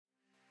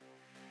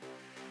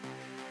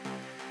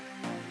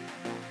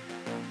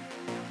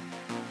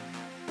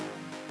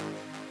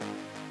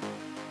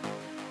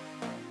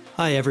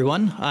Hi,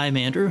 everyone. I'm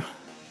Andrew.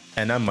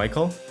 And I'm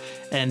Michael.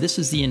 And this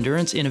is the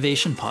Endurance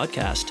Innovation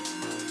Podcast.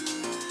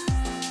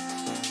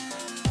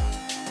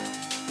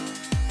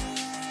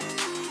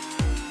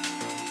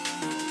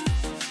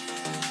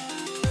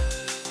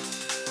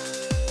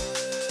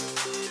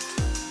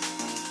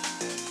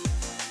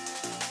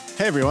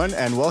 Hey, everyone,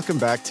 and welcome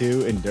back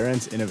to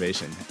Endurance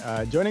Innovation.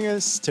 Joining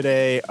us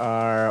today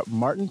are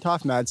Martin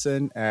Toft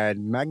Madsen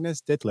and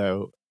Magnus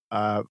Ditlev,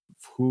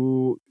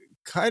 who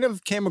kind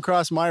of came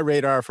across my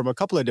radar from a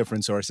couple of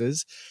different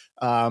sources.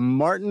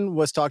 Martin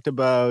was talked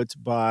about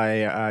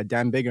by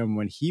Dan Bigham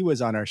when he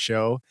was on our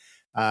show,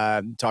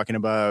 talking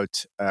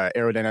about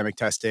aerodynamic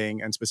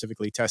testing and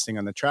specifically testing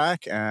on the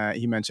track.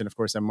 He mentioned, of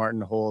course, that Martin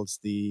holds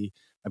I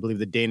believe,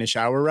 the Danish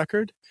hour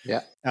record.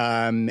 Yeah.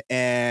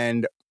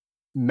 And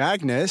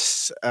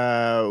Magnus,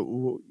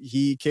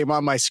 he came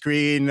on my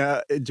screen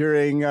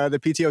during the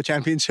PTO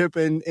Championship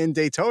in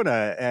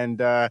Daytona,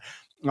 and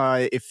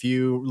if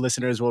you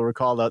listeners will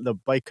recall the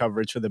bike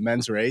coverage for the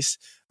men's race,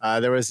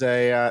 there was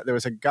a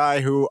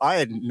guy who I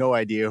had no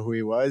idea who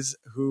he was,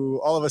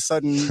 who all of a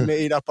sudden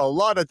made up a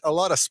lot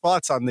of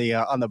spots on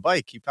the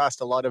bike. He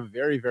passed a lot of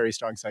very, very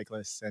strong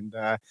cyclists and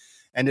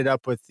ended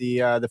up with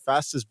the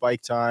fastest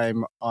bike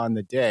time on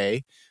the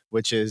day,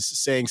 which is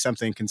saying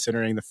something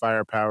considering the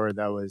firepower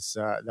that was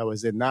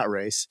in that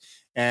race.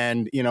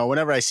 And,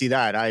 whenever I see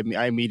that, I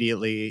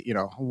immediately,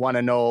 want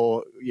to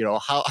know,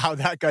 how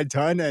that got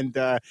done and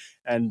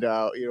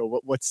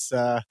what's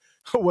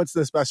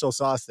the special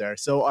sauce there.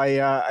 So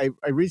I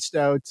reached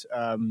out,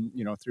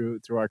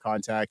 through our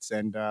contacts,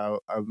 and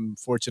I'm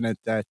fortunate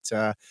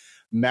that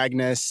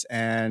Magnus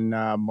and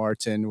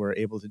Martin were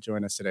able to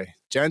join us today.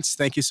 Gents,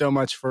 thank you so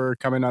much for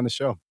coming on the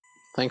show.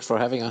 Thanks for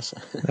having us.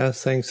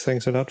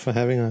 Thanks a lot for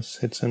having us.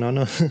 It's an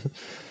honor.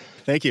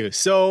 Thank you.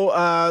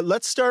 So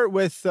let's start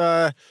with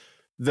a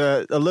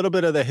little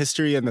bit of the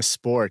history in the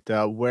sport,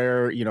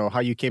 where how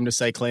you came to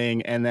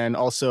cycling, and then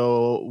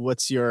also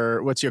what's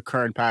your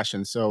current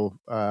passion. So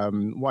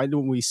why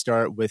don't we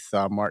start with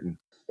Martin?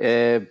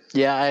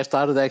 I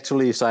started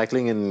actually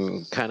cycling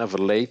in kind of a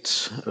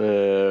late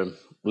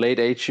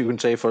age, you can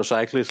say, for a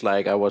cyclist.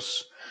 Like I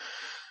was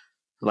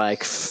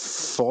like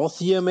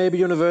fourth year, maybe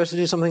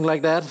university, something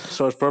like that.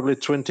 So I was probably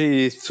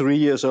 23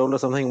 years old or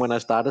something when I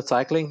started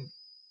cycling,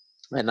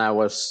 and I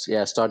was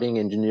studying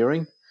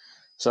engineering.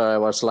 So I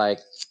was like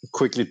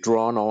quickly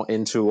drawn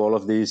into all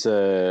of these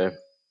equipment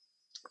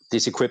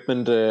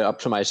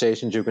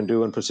optimizations you can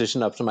do and position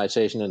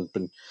optimization, and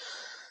been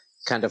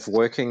kind of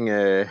working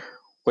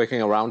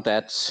around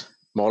that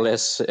more or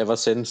less ever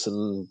since.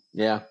 And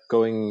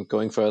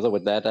going further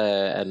with that,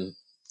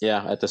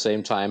 at the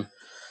same time,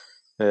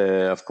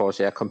 of course,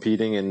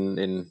 competing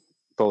in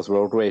both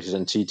road races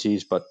and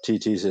TTs, but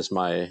TTs is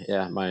my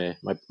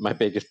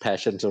biggest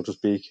passion, so to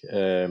speak.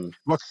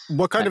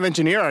 What kind of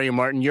engineer are you,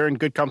 Martin? You're in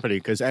good company,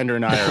 because Andrew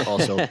and I are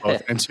also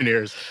both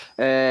engineers.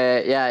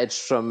 It's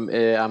from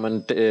I'm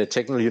on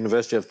Technical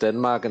University of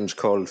Denmark, and it's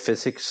called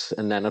Physics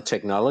and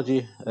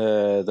Nanotechnology.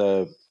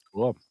 The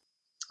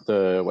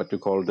what you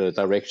call the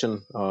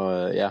direction.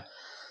 So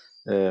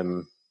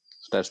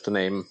that's the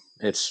name.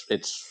 It's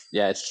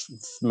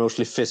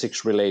mostly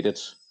physics related,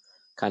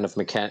 kind of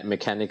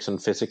mechanics and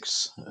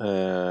physics,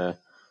 and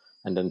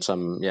then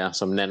some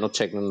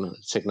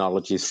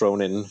nanotechnology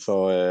thrown in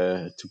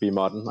for to be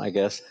modern, I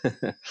guess.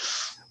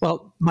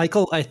 Well,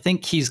 Michael, I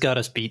think he's got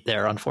us beat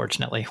there,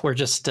 unfortunately. We're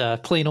just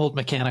plain old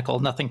mechanical,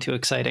 nothing too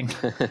exciting.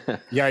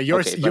 Yeah,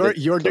 your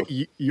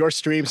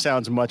stream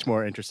sounds much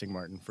more interesting,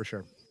 Martin, for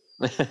sure.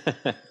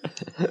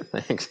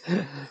 Thanks.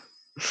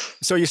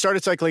 So you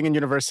started cycling in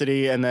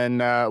university, and then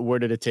where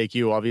did it take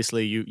you?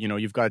 Obviously,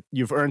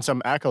 you've earned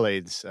some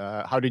accolades.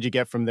 How did you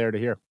get from there to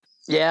here?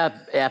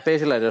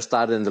 Basically, I just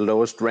started in the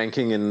lowest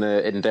ranking in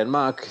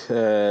Denmark.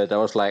 That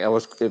was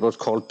it was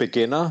called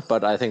beginner,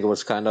 but I think it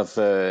was kind of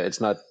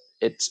it's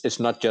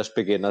not just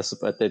beginners,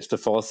 but it's the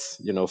fourth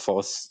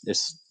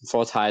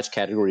highest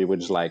category,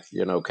 which is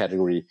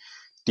category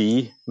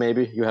D,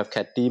 maybe. You have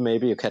Cat D,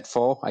 maybe, or Cat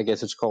 4, I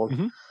guess it's called.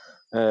 Mm-hmm.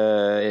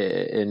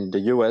 In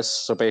the US.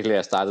 So basically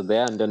I started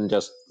there and then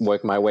just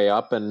worked my way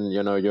up, and you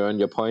earn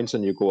your points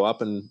and you go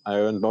up, and I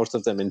earned most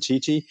of them in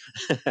TT.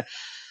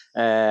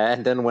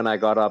 And then when I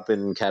got up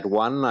in Cat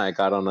 1, I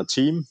got on a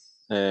team,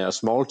 a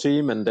small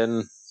team, and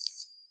then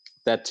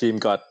that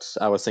team I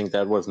think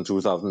that was in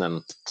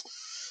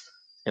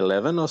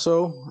 2011 or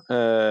so.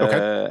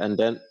 Okay. And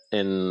then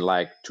in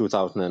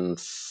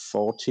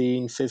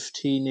 2014,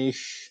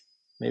 15-ish,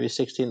 maybe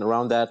 16,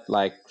 around that,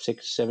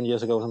 6-7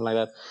 years ago, something like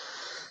that.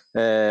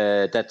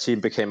 That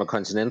team became a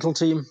continental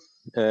team,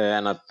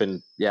 and I've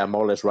been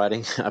more or less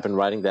riding. I've been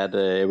riding that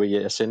every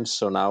year since.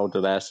 So now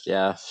the last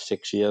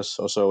 6 years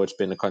or so, it's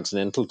been a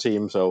continental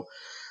team. So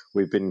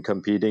we've been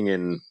competing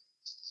in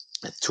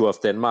Tour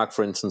of Denmark,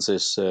 for instance,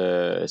 is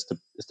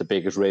the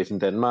biggest race in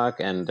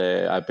Denmark, and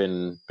I've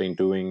been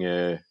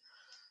doing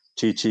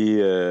TT,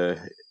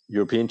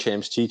 European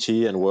Champs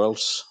TT and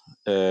Worlds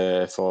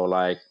for 4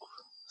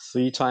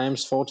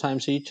 times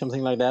each,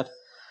 something like that.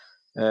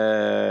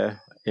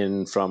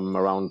 From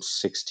around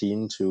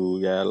 16 to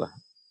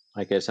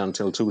I guess,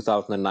 until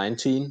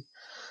 2019.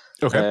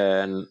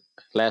 Okay. And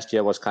last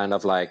year was kind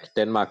of like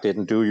Denmark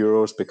didn't do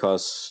Euros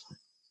because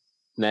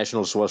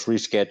Nationals was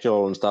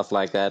rescheduled and stuff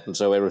like that, and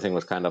so everything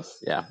was kind of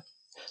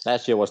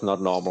last year was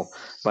not normal,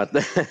 but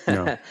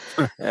No.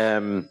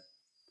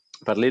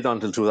 but late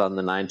until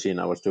 2019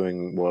 I was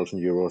doing Worlds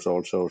and Euros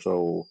also,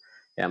 so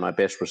my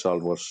best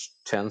result was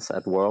 10th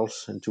at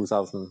Worlds in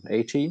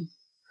 2018.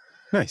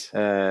 Nice.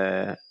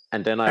 And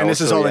then and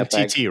this is all in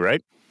TT,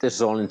 right? This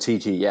is all in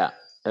TT, yeah.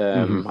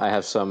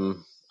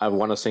 I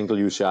won a single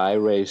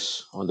UCI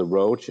race on the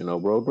road,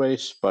 road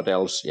race, but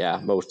else,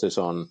 most is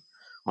on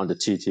the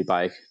TT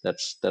bike.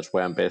 That's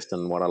where I'm best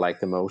and what I like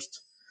the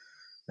most.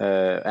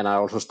 And I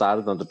also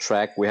started on the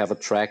track. We have a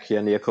track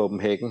here near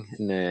Copenhagen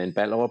in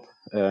Ballerup.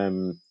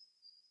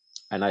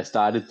 And I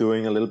started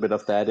doing a little bit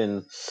of that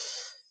in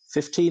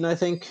 15, I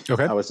think.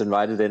 Okay. I was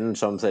invited in, and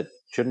some said,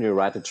 shouldn't you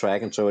ride the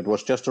track? And so it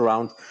was just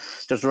around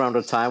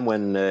the time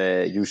when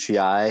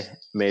UCI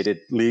made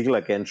it legal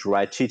again to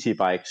ride TT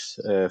bikes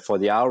for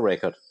the hour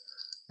record,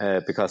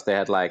 because they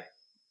had like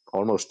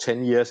almost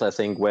 10 years, I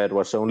think, where it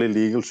was only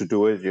legal to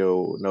do it,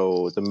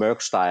 the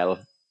Merc style,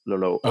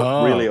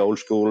 really old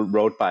school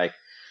road bike.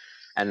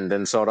 And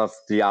then sort of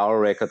the hour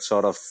record,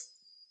 sort of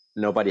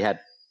nobody had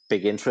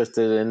big interest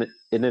in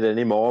it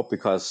anymore,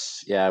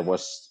 because it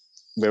was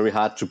very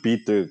hard to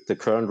beat the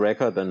current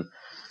record, and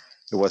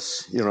it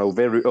was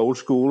very old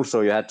school,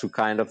 so you had to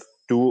kind of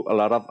do a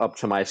lot of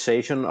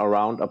optimization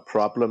around a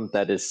problem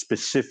that is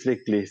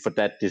specifically for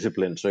that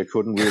discipline, so you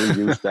couldn't really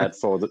use that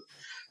so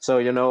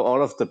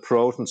all of the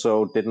pros and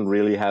so didn't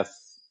really have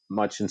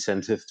much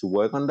incentive to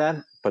work on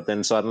that. But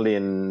then suddenly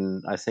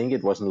I think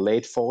it was in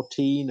late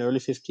 14, early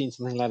 15,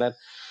 something like that,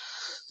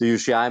 the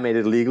UCI made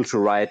it legal to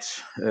ride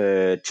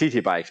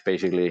TT bikes,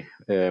 basically,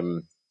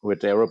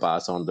 with aero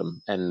bars on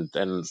them. And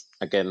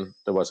again,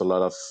 there was a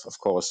lot of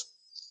course,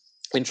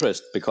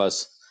 interest,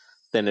 because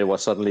then it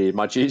was suddenly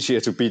much easier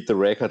to beat the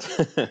record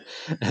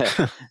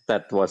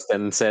that was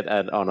then set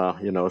on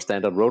a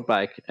standard road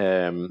bike.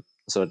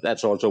 So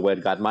that's also where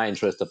it got my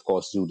interest, of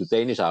course, to do the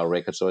Danish hour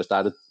record. So I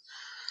started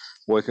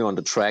working on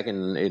the track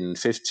in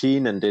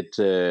 15 and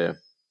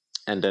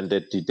then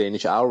did the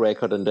Danish hour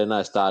record, and then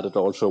I started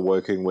also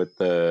working with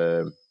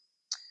the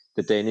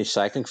Danish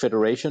Cycling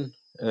Federation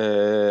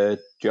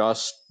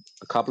just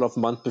a couple of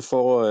months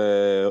before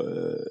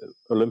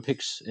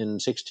Olympics in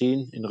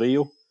 16 in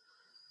Rio.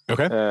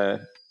 Okay.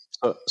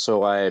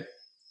 So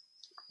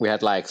we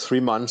had like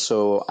 3 months,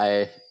 so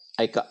I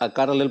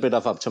got a little bit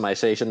of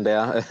optimization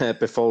there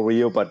before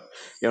Rio, but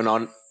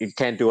you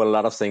can't do a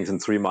lot of things in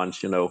 3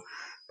 months,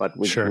 But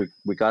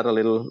we got a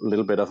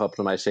little bit of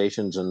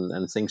optimizations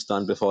and things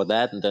done before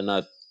that, and then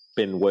I've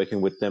been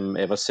working with them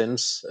ever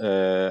since,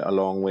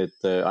 along with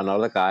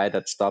another guy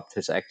that stopped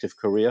his active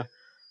career,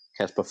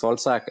 Kasper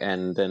Folczak,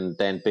 and then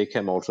Dan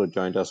Bickham also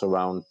joined us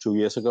around 2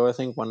 years ago, I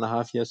think,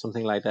 1.5 years,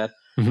 something like that.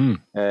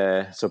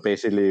 Mm-hmm. So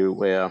basically,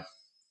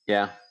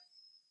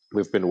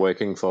 we've been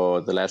working for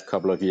the last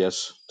couple of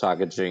years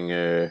targeting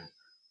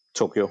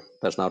Tokyo.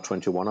 That's now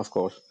 21, of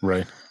course.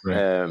 Right.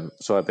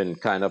 So I've been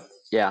kind of,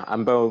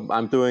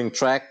 I'm doing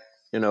track,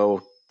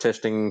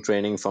 testing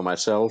training for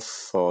myself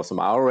for some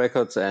hour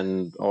records,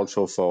 and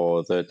also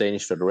for the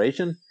Danish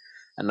Federation,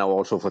 and now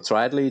also for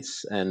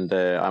triathletes. And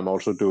I'm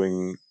also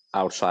doing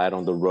outside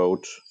on the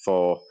road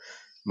for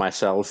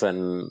myself.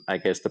 And I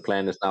guess the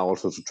plan is now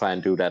also to try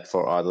and do that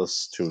for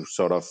others, to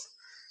sort of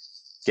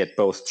get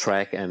both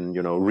track and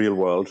real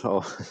world,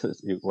 or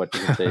what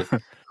you can say,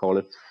 call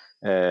it,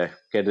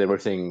 get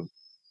everything,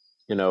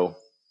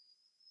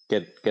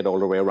 get all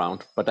the way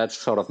around. But that's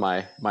sort of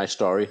my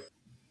story.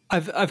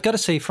 I've got to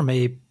say, from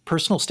a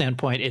personal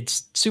standpoint,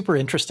 it's super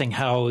interesting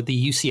how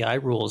the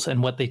UCI rules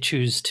and what they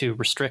choose to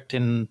restrict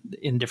in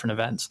different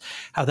events,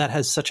 how that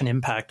has such an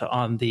impact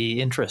on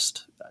the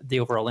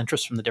overall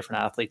interest from the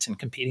different athletes in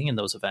competing in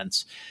those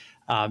events.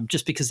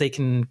 Just because they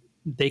can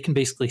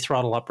basically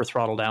throttle up or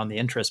throttle down the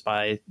interest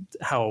by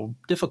how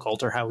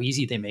difficult or how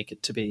easy they make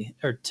it to be,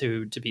 or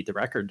to beat the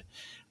record.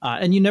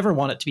 And you never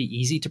want it to be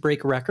easy to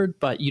break a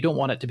record, but you don't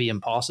want it to be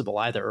impossible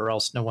either, or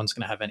else no one's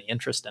going to have any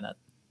interest in it.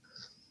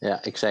 Yeah,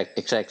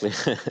 exactly.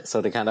 So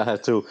they kind of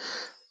have to.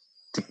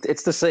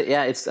 It's the same.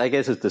 Yeah, I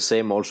guess it's the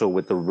same also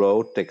with the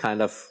road. They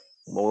kind of,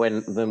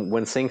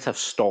 when things have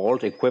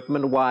stalled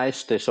equipment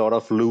wise, they sort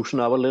of loosen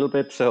up a little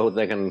bit, so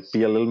there can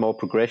be a little more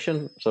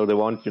progression. So they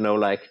want,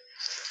 like,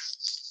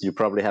 you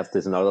probably have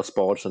this in other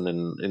sports and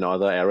in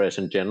other areas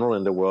in general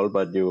in the world,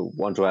 but you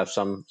want to have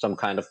some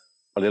kind of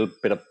a little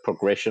bit of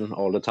progression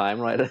all the time,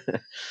 right?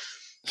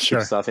 Sure.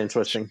 Keep stuff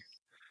interesting.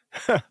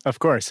 Of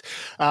course.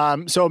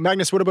 So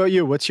Magnus, what about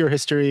you? What's your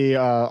history?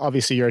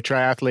 Obviously, you're a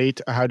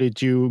triathlete. How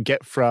did you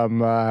get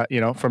from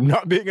from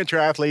not being a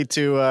triathlete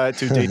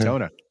to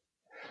Daytona?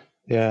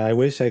 Yeah, I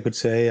wish I could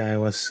say I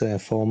was a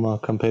former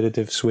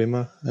competitive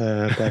swimmer,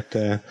 but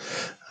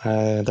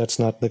that's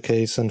not the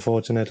case,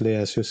 unfortunately.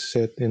 As you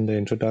said in the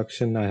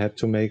introduction, I had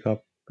to make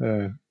up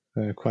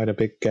quite a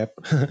big gap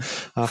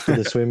after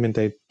the swim in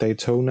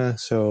Daytona.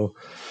 So,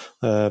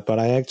 but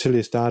I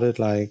actually started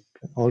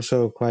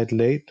also quite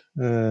late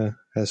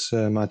as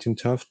Martin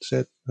Toft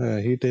said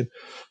he did.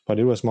 But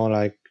it was more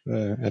like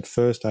at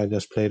first I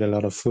just played a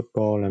lot of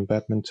football and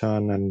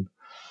badminton, and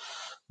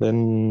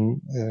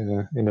then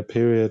in a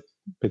period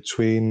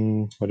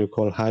between what you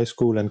call high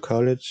school and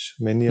college,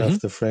 many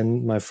of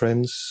my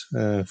friends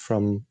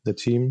from the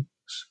teams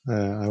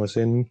I was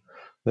in,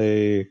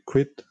 they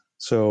quit.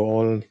 So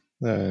all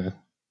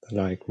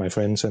like my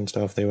friends and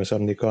stuff, they were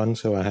suddenly gone.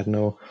 So I had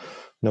no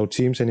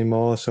teams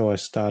anymore. So I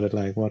started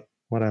like, what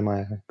am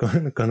I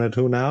gonna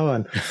do now?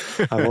 And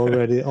I've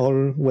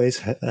always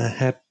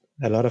had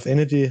a lot of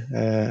energy.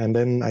 And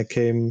then I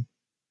came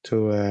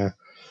to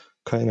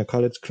in a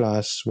college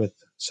class with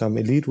some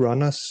elite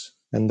runners,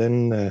 and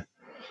then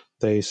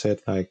they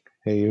said like,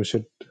 hey, you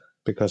should,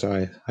 because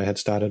I had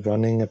started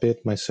running a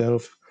bit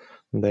myself,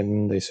 and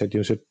then they said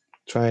you should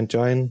try and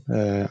join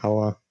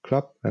our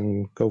club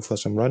and go for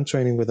some run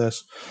training with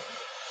us.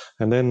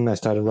 And then I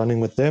started running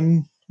with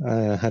them.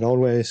 I had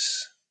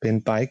always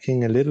been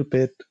biking a little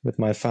bit with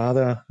my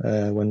father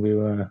when we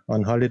were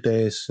on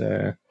holidays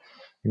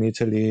in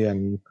Italy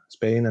and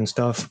Spain and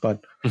stuff,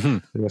 but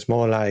it was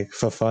more like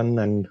for fun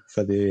and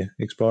for the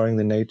exploring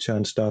the nature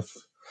and stuff.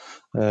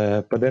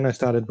 But then I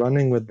started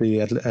running with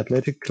the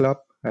athletic club,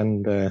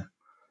 and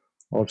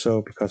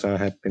also because I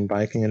had been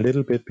biking a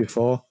little bit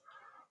before,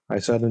 I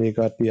suddenly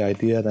got the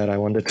idea that I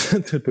wanted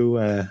to do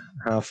a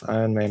half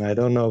Ironman. I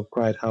don't know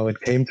quite how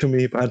it came to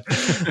me, but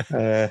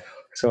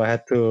so I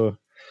had to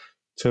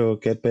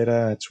get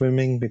better at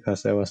swimming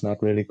because I was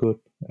not really good.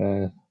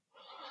 And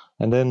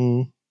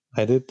then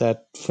I did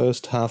that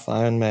first half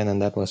Ironman,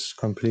 and that was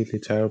completely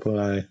terrible.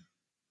 I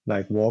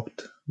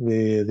walked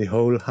the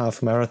whole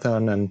half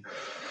marathon, and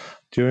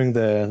during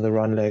the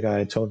run leg,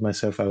 I told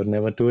myself I would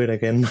never do it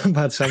again.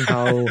 But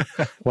somehow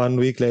 1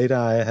 week later,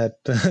 I had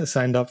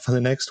signed up for the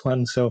next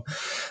one. So,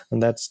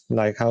 and that's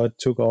like how it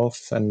took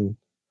off. And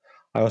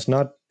I was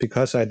not,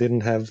 because I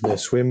didn't have the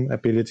swim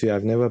ability,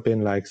 I've never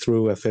been like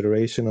through a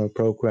federational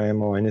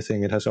program or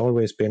anything. It has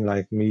always been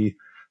like me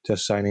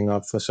just signing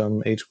up for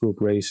some age group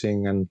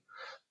racing, and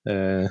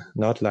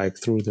not like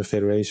through the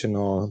federation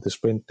or the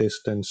sprint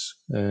distance.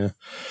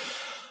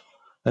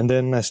 And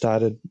then I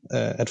started,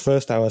 at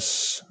first I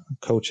was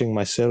coaching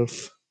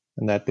myself,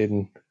 and that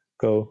didn't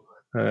go.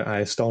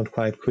 I stopped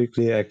quite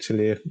quickly,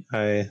 actually.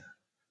 I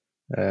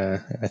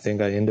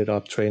think I ended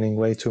up training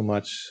way too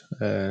much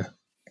in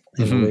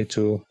a way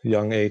too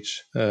young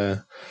age.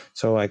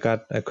 So I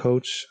got a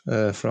coach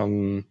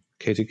from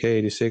KTK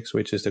 86,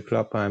 which is the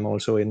club I'm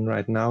also in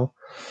right now.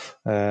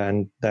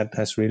 And that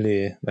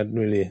really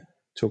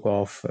took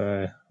off,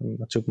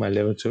 took my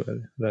level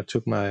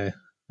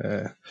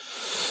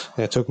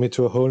took me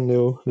to a whole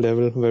new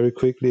level very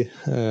quickly.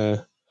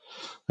 And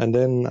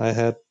then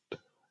I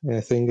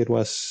think it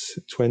was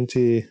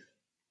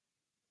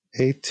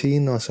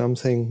 2018 or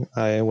something,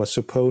 I was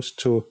supposed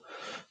to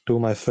do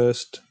my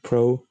first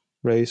pro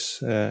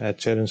race at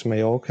Challenge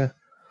Mallorca.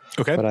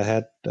 Okay. But I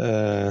had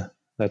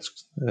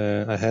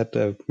I had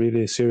a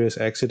really serious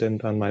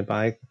accident on my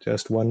bike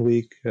just 1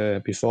 week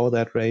before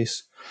that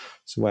race,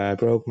 so where I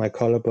broke my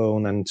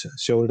collarbone and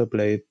shoulder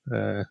blade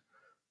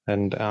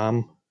and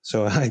arm.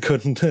 So I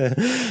couldn't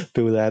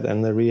do that,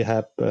 and the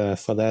rehab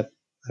for that,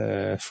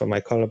 for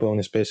my collarbone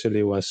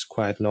especially, was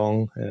quite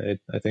long.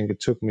 I think it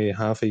took me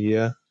half a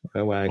year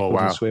where I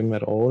couldn't swim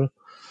at all.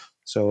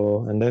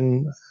 So, and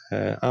then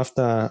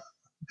after,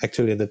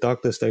 actually the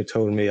doctors, they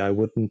told me I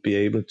wouldn't be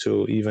able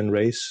to even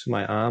raise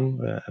my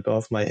arm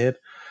above my head.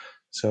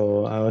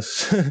 So I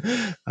was,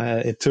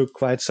 it took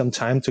quite some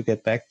time to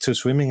get back to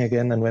swimming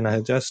again. And when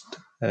I just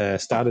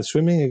started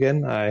swimming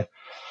again,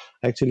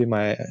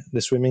 the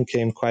swimming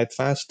came quite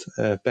fast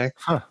back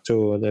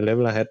to the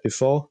level I had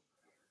before.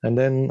 And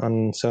then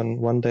on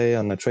one day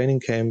on a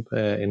training camp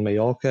in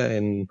Mallorca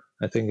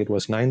I think it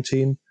was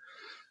 19,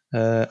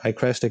 I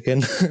crashed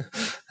again.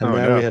 And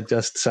we had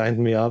just signed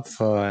me up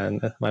for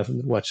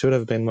what should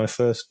have been my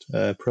first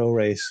pro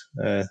race.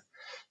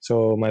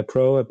 So my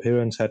pro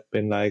appearance had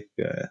been like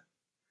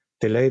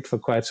delayed for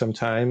quite some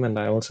time. And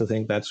I also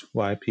think that's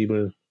why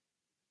people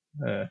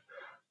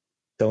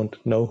don't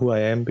know who I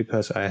am,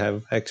 because I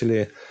have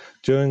actually,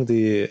 during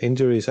the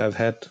injuries I've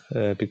had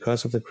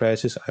because of the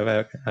crashes,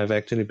 I've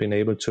actually been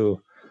able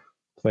to,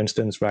 for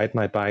instance, ride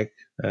my bike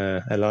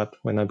a lot.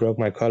 When I broke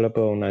my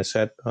collarbone, I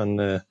sat on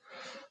the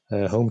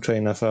home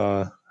trainer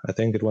for, I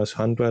think it was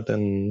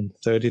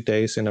 130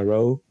 days in a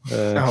row,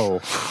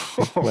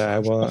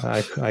 where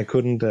I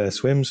couldn't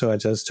swim. So I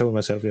just told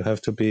myself, you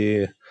have to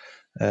be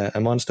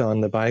a monster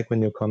on the bike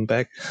when you come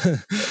back.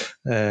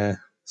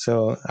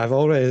 So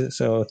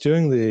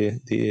during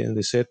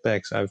the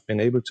setbacks, I've been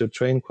able to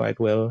train quite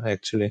well,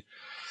 actually.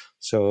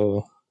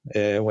 So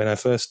when I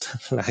first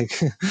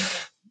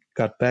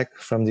got back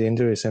from the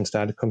injuries and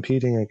started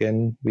competing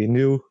again, we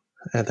knew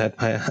that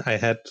I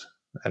had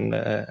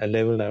a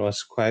level that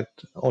was quite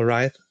all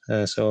right.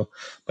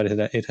 But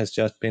it has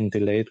just been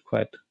delayed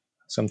quite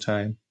some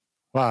time.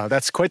 Wow,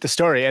 that's quite the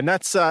story, and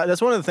that's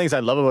one of the things I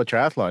love about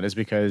triathlon is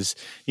because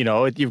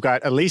you've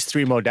got at least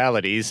 3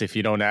 modalities if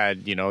you don't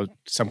add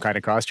some kind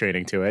of cross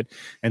training to it,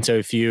 and so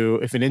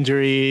if an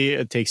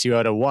injury takes you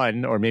out of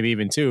one or maybe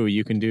even 2,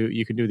 you can do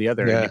the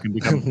other. Yeah, and you can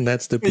become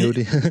that's the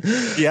beauty.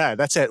 Yeah,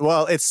 that's it.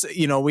 Well, it's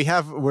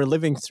we're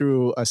living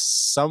through a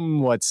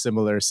somewhat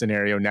similar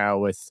scenario now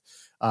with.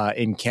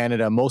 In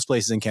Canada, most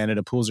places in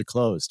Canada, pools are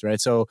closed,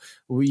 right? So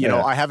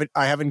I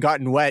haven't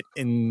gotten wet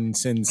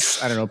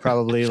since I don't know,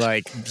 probably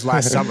like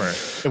last summer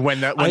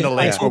when the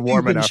lakes were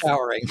warm enough.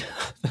 Showering.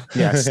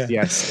 Yes.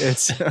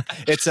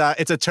 It's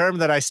a term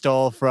that I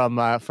stole from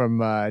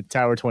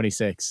Tower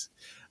 26.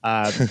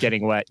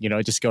 Getting wet,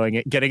 just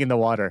getting in the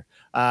water.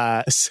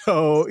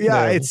 So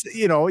yeah, it's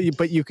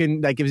but you can,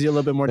 that gives you a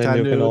little bit more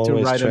time to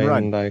ride and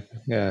run.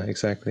 Yeah,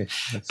 exactly.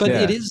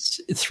 It is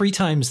 3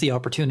 times the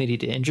opportunity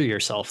to injure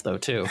yourself, though,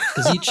 too,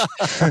 because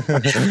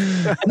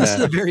and this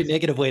is a very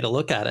negative way to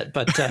look at it,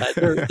 but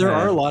there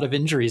are a lot of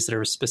injuries that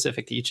are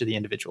specific to each of the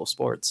individual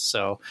sports.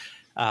 So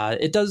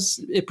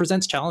it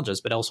presents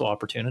challenges, but also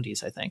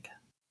opportunities, I think.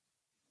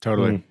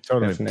 Totally.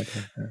 Definitely,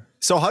 yeah.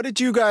 So how did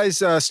you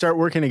guys start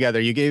working together?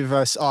 You gave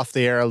us off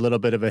the air a little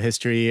bit of a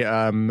history.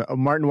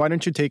 Martin, why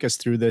don't you take us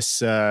through this,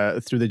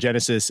 through the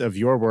genesis of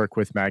your work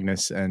with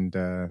Magnus and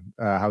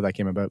how that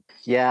came about?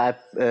 Yeah,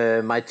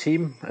 my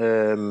team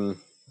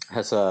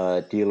has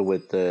a deal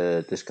with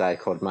this guy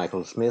called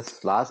Michael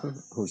Smith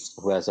Larsen, who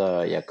has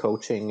a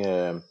coaching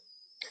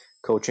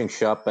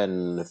shop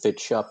and fit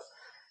shop.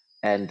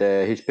 And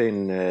he's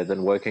been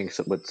then working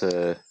with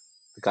the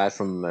guys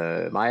from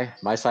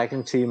my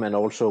cycling team and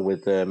also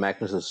with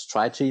Magnus's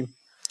tri team.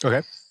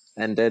 Okay.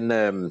 And then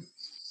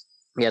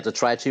the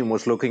tri team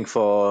was looking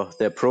for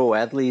their pro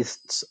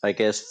athletes, I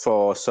guess,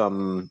 for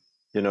some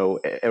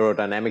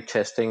aerodynamic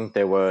testing.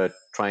 They were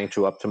trying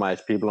to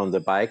optimize people on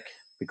the bike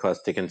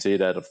because they can see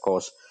that, of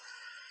course,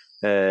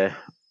 more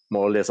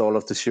or less all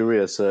of the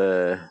serious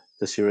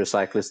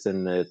cyclists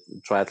in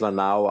triathlon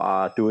now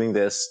are doing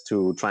this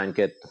to try and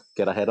get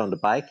ahead on the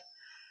bike.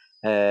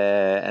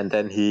 And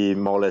then he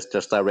more or less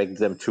just directed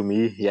them to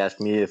me. He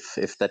asked me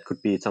if that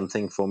could be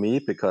something for me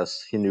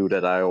because he knew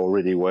that I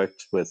already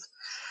worked with,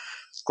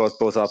 of course,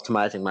 both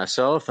optimizing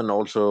myself and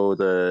also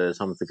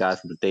some of the guys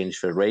from the Danish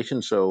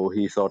Federation. So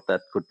he thought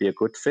that could be a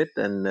good fit.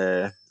 And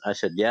I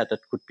said, yeah, that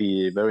could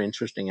be very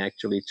interesting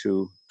actually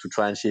to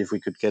try and see if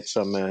we could get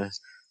some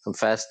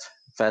fast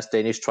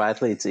Danish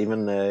triathletes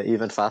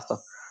even faster.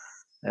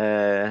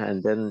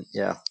 And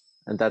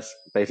that's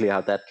basically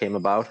how that came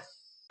about.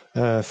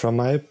 From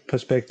my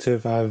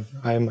perspective,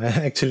 I'm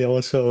actually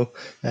also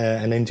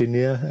an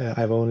engineer.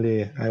 I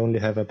only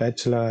have a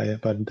bachelor,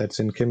 but that's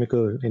in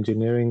chemical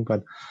engineering.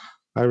 But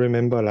I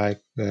remember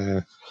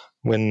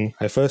when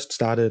I first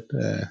started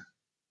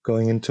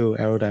going into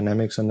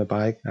aerodynamics on the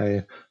bike,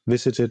 I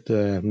visited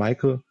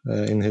Michael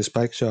in his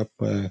bike shop,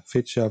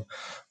 fit shop,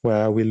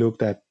 where we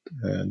looked at.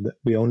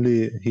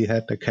 He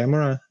had a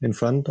camera in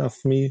front of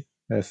me,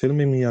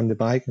 filming me on the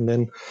bike, and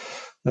then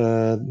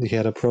he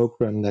had a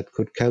program that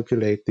could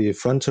calculate the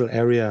frontal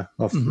area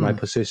of my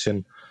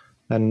position.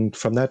 And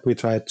from that, we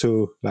tried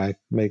to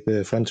make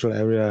the frontal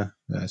area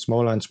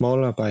smaller and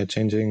smaller by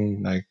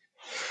changing,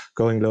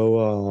 going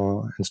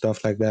lower and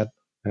stuff like that.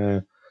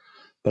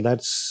 But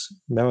that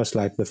was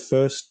the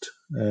first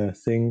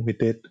thing we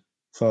did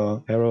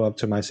for aero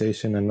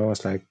optimization, and that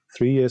was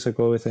 3 years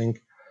ago, I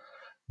think.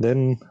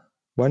 Then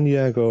 1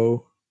 year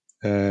ago,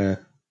 I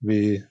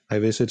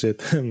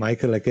visited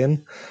Michael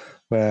again,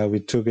 where we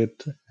took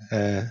it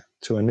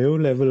to a new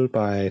level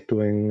by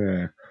doing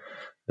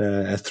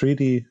a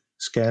 3D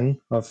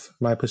scan of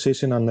my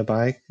position on the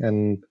bike,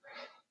 and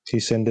he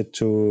sent it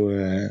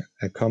to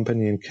a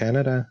company in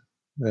Canada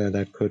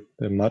that could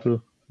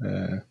model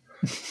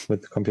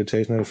with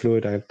computational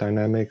fluid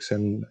dynamics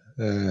and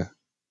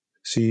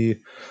see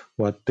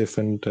what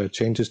different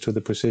changes to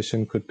the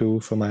position could do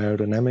for my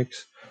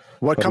aerodynamics.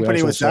 What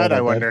company was that, I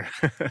wonder?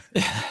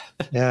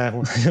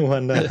 Yeah, I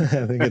wonder.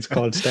 I think it's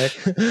called Stack.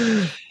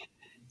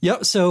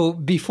 Yeah. So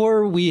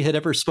before we had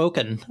ever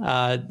spoken,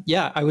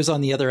 I was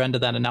on the other end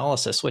of that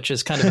analysis, which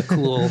is kind of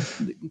a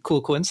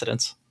cool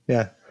coincidence.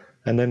 Yeah.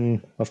 And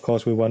then, of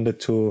course, we wanted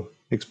to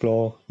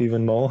explore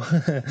even more.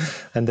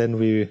 And then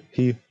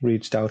he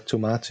reached out to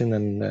Martin,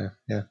 and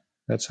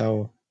that's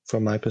how,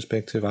 from my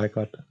perspective, I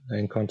got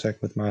in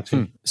contact with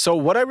Martin. So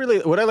what I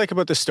like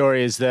about this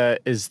story is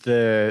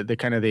the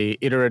kind of the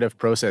iterative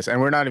process,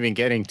 and we're not even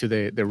getting to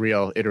the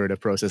real iterative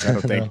process, I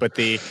don't think, but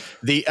the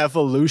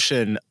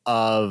evolution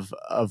of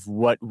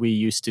what we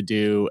used to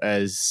do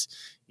as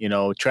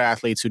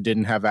triathletes who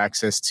didn't have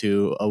access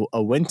to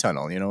a wind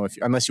tunnel.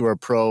 Unless you were a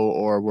pro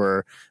or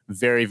were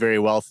very, very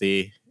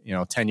wealthy,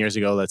 10 years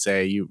ago, let's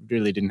say, you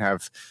really didn't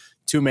have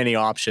too many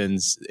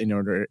options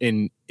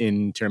in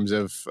terms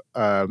of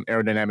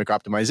aerodynamic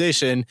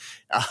optimization,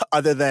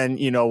 other than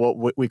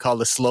what we call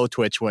the slow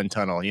twitch wind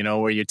tunnel.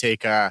 Where you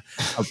take a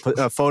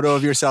photo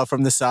of yourself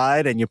from the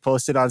side and you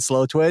post it on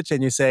slow twitch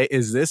and you say,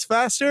 "Is this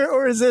faster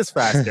or is this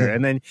faster?"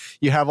 And then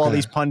you have all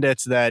these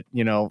pundits that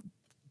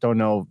don't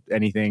know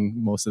anything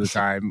most of the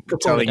time,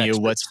 telling you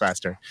what's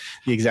faster.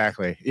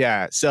 Exactly.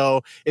 Yeah.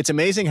 So it's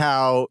amazing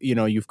how,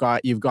 you've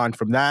gone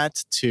from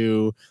that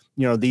to,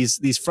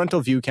 these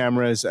frontal view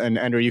cameras. And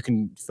Andrew, you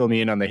can fill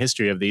me in on the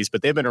history of these,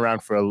 but they've been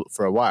around for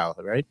a while,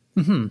 right?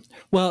 Mm-hmm.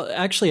 Well,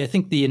 actually, I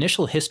think the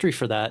initial history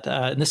for that,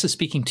 and this is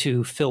speaking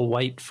to Phil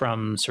White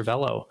from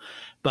Cervelo,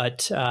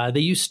 but they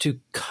used to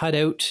cut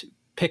out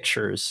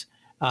pictures.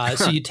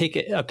 So you'd take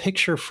a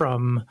picture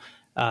from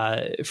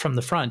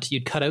the front,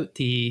 you'd cut out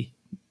the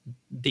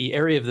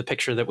area of the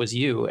picture that was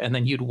you, and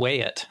then you'd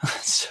weigh it.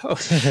 So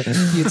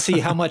you'd see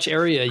how much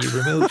area you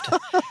removed.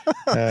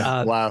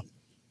 Wow.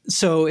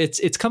 So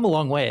it's come a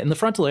long way. In the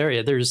frontal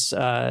area, there's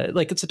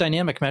it's a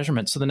dynamic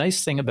measurement. So the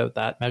nice thing about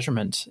that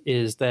measurement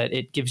is that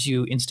it gives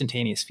you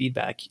instantaneous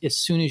feedback. As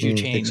soon as you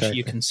change, exactly,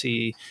 you can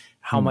see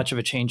how much of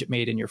a change it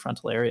made in your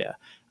frontal area.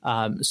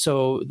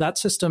 So that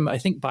system, I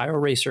think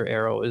BioRacer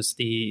Aero is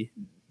the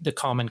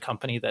common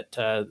company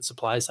that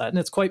supplies that, and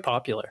it's quite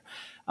popular.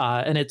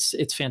 And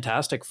it's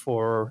fantastic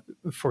for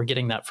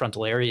getting that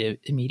frontal area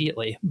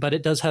immediately, but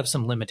it does have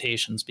some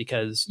limitations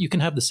because you can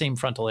have the same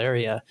frontal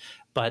area,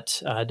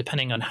 but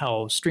depending on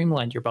how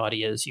streamlined your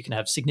body is, you can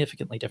have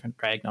significantly different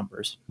drag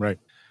numbers. Right.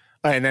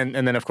 And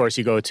then of course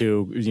you go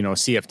to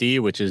CFD,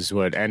 which is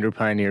what Andrew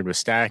pioneered with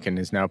Stack and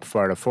is now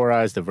part of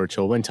FORAS, the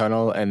virtual wind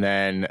tunnel. And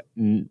then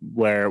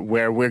where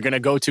we're going to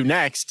go to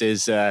next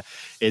is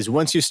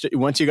once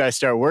you guys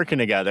start working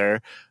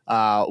together,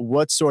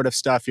 what sort of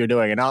stuff you're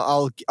doing. And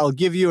I'll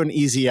give you an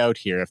easy out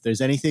here. If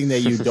there's anything that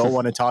you don't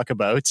want to talk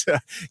about,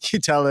 you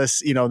tell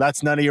us.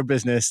 That's none of your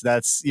business.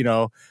 That's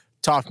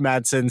Toft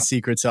Madsen's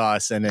secret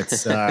sauce, and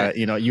it's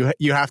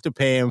you have to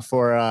pay him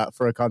for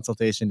a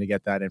consultation to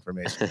get that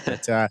information.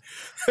 But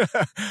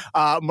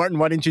Martin,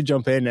 why don't you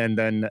jump in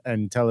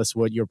and tell us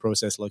what your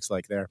process looks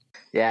like there?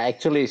 Yeah,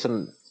 actually,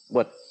 from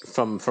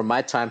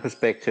my time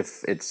perspective,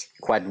 it's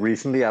quite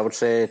recently. I would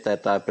say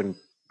that I've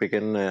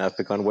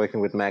begun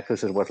working with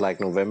Magnus. It was like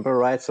November,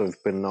 right? So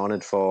we've been on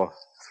it for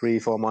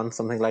 3-4 months,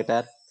 something like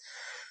that.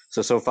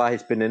 So far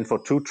he's been in for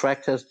 2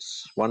 track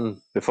tests, one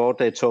before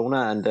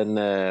Daytona and then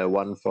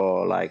one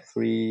for like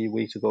 3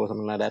 weeks ago,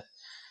 something like that.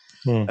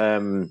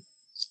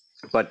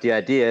 But the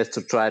idea is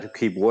to try to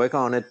keep work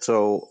on it.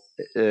 So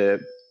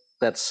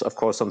that's, of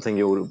course, something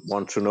you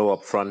want to know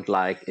up front,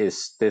 like,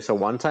 is this a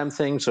one-time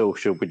thing? So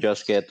should we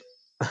just get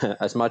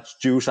as much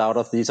juice out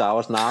of these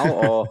hours now?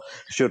 Or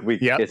should we,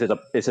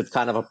 is it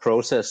kind of a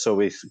process so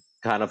we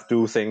kind of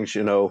do things,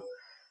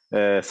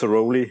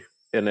 thoroughly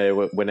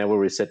whenever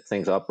we set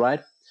things up,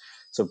 right?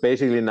 So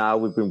basically now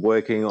we've been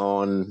working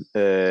on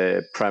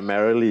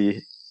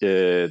primarily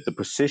the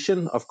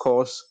position, of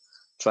course,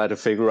 try to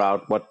figure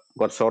out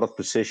what sort of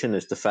position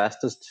is the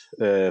fastest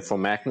for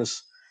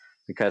Magnus,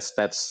 because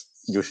that's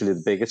usually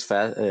the biggest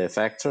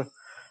factor,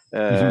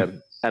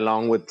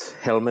 along with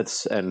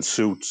helmets and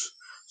suits.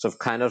 So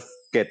kind of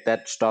get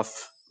that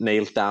stuff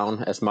nailed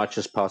down as much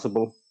as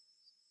possible.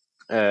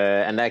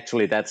 And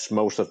actually that's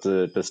most of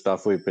the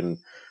stuff we've been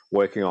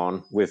working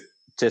on. We've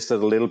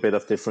tested a little bit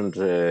of different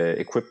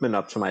equipment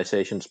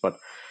optimizations, but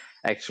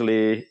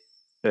actually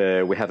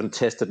we haven't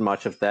tested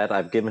much of that.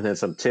 I've given him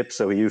some tips,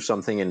 so he used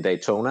something in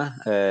Daytona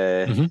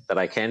that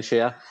I can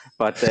share,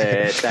 but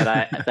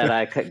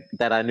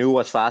that I knew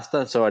was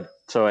faster.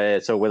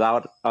 So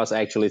without us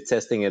actually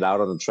testing it out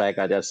on the track,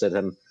 I just said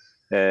him,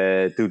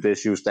 do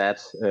this, use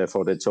that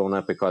for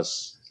Daytona,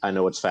 because I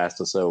know it's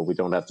faster, so we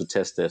don't have to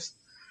test this.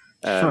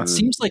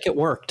 Seems like it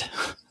worked.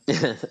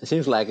 It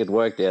seems like it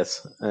worked,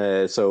 yes.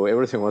 So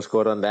everything was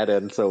good on that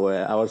end. So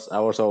I was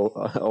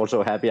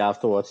also happy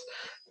afterwards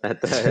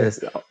that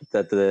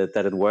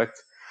it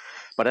worked.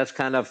 But that's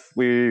kind of,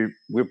 we're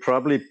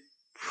probably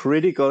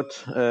pretty good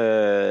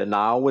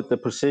now with the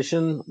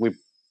position.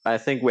 I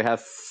think we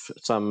have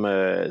some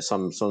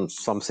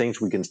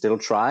things we can still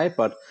try,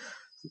 but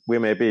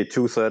we're maybe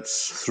 2/3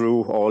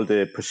 through all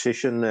the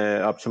position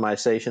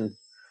optimization.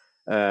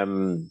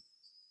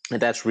 And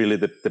that's really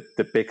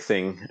the big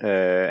thing,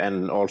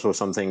 and also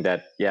something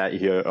that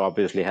he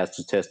obviously has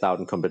to test out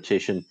in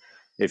competition.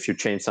 If you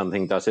change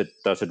something, does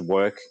it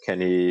work?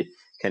 Can he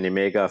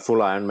make a full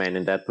Ironman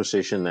in that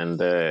position? And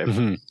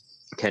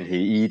can he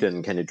eat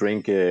and can he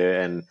drink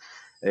and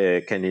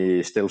can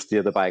he still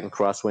steer the bike in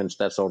crosswinds?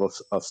 That sort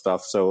of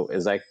stuff. So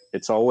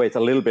it's always a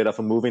little bit of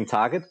a moving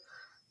target.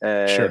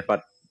 Sure.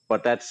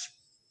 But that's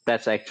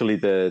actually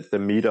the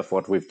meat of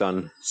what we've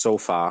done so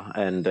far.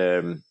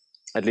 And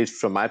at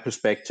least from my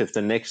perspective,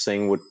 the next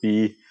thing would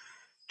be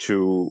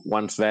to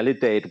once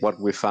validate what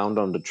we found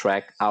on the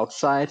track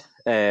outside,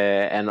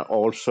 and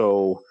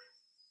also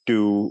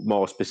do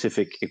more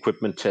specific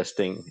equipment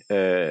testing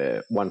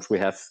once we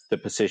have the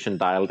position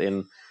dialed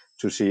in,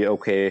 to see,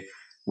 okay,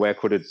 where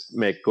could it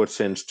make good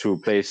sense to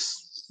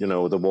place,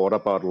 the water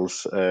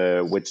bottles,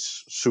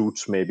 which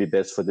suits may be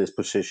best for this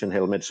position,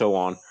 helmet, so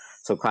on.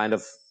 So kind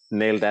of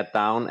nail that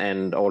down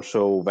and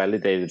also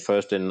validate it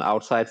first in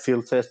outside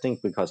field testing,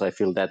 because I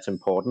feel that's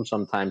important.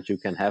 Sometimes you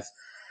can have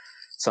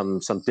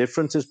some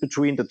differences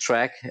between the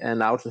track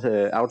and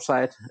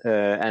outside,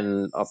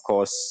 and of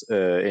course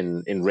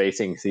in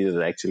racing, see that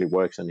it actually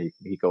works, and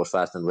he goes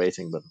fast in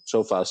racing. But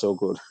so far, so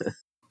good.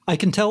 I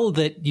can tell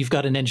that you've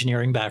got an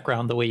engineering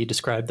background the way you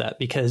described that,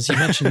 because you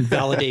mentioned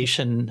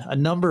validation a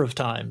number of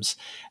times.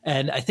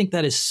 And I think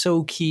that is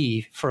so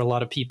key for a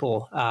lot of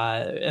people.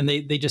 And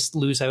they just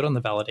lose out on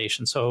the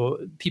validation. So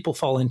people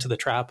fall into the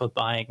trap of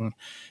buying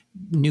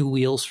new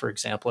wheels, for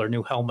example, or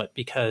new helmet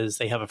because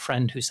they have a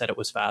friend who said it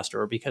was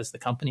faster or because the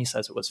company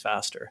says it was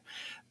faster.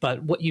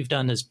 But what you've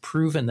done is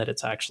proven that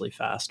it's actually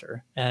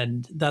faster.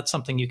 And that's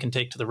something you can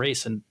take to the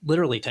race and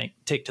literally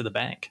take to the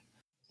bank.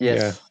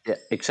 Yes, yeah,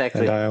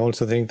 exactly. And I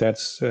also think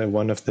that's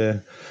one of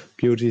the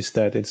beauties,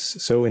 that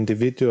it's so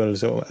individual.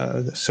 So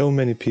so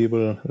many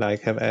people like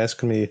have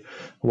asked me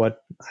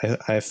what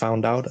I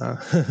found out,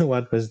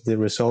 what was the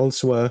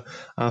results were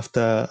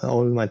after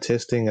all my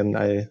testing, and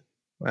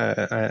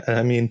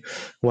I mean,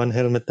 one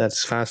helmet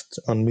that's fast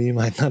on me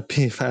might not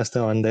be faster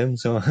on them.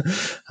 So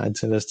I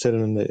just tell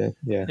them,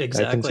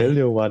 exactly. I can tell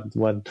you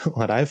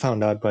what I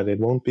found out, but it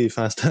won't be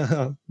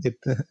faster. It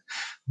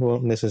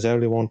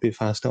won't be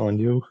faster on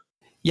you.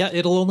 Yeah,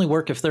 it'll only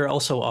work if they're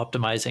also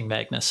optimizing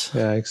Magnus.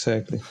 Yeah,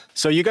 exactly.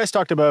 So you guys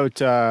talked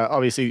about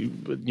obviously,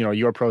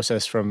 your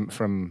process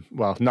from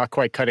well, not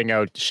quite cutting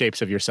out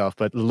shapes of yourself,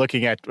 but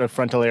looking at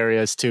frontal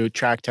areas to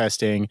track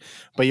testing.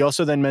 But you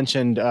also then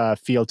mentioned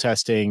field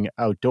testing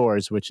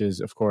outdoors, which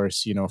is, of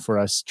course, for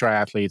us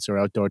triathletes or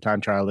outdoor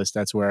time trialists,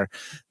 that's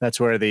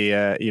where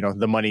the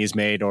the money is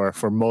made, or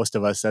for most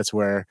of us, that's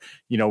where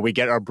we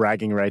get our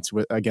bragging rights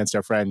against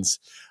our friends.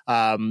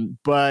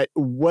 But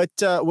what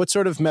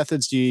sort of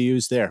methods do you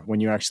use there when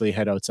you actually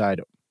head outside?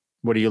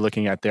 What are you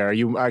looking at there? Are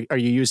you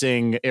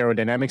using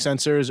aerodynamic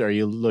sensors? Or are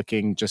you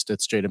looking just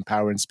at straight in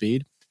power and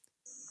speed?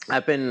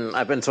 I've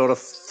been sort of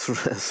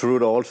through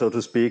it all, so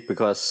to speak,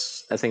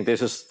 because I think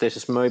this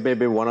is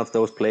maybe one of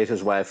those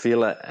places where I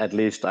feel at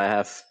least I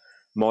have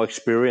more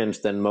experience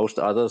than most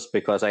others,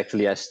 because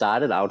actually I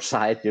started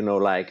outside.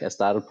 Like I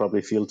started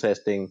probably field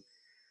testing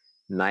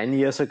 9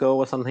 years ago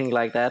or something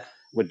like that,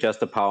 with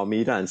just a power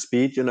meter and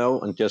speed,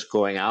 and just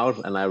going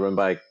out. And I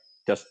remember I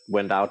just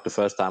went out the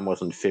first time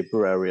was in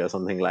February or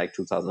something like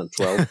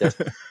 2012.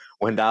 Just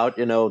went out,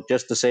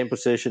 just the same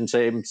position,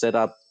 same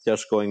setup,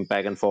 just going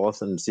back and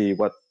forth and see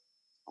what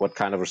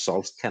kind of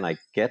results can I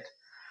get.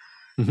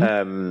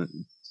 Mm-hmm.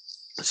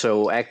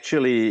 So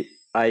actually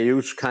I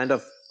use kind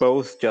of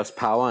both just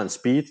power and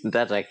speed, and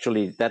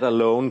that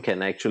alone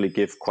can actually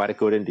give quite a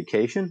good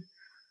indication.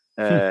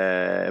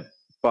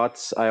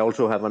 But I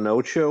also have a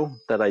no-show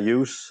that I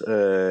use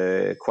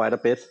quite a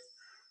bit,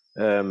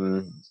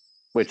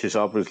 which is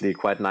obviously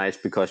quite nice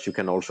because you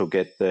can also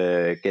get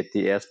the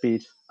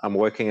airspeed. I'm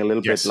working a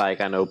little bit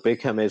like I know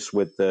Bickham is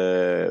with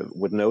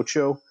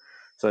no-show.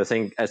 So I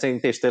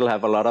think they still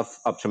have a lot of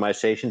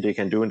optimization they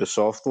can do in the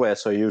software.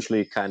 So I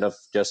usually kind of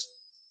just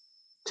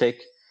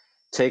take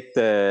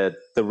the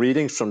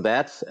readings from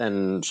that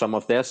and some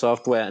of their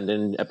software, and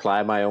then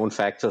apply my own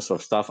factors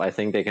of stuff I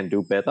think they can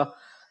do better.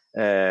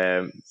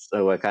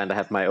 So I kind of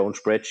have my own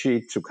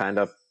spreadsheet to kind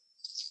of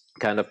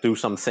do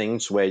some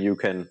things where you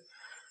can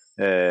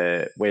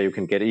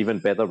get even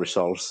better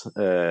results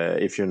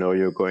if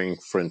you're going,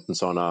 for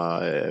instance, on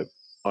a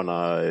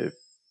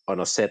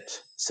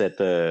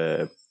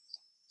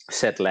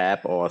set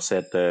lap or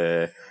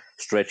set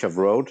stretch of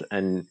road,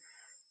 and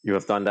you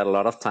have done that a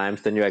lot of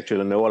times. Then you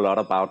actually know a lot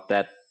about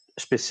that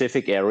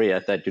specific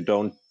area that you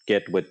don't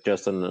get with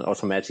just an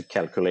automatic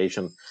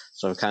calculation.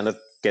 So I kind of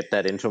get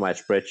that into my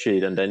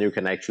spreadsheet, and then you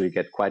can actually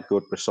get quite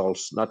good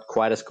results. Not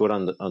quite as good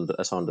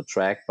as on the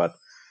track, but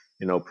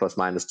plus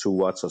minus 2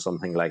 watts or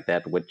something like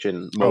that, which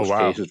in most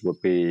cases would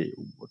be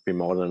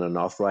more than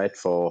enough, right,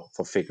 for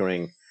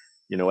figuring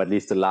at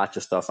least the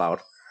larger stuff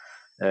out.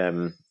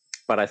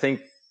 But I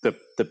think the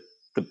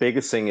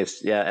biggest thing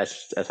is,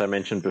 as I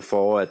mentioned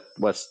before, it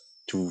was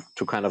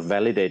to kind of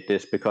validate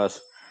this, because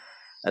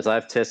as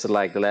I've tested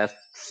like the last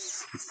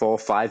 4 or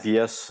 5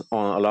 years a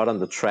lot on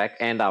the track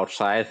and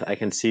outside, I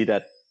can see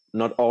that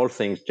not all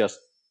things just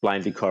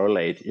blindly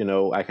correlate.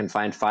 I can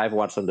find 5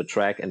 watts on the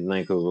track and then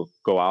I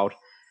go out,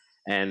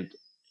 and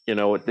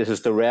this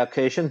is the rare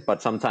occasion,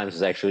 but sometimes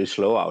it's actually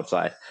slow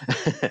outside.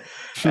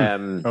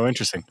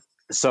 Interesting.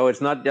 So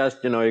it's not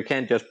just you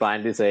can't just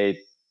blindly say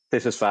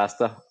this is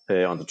faster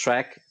on the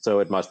track, so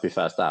it must be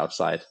faster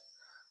outside.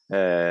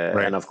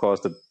 Right. And of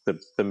course, the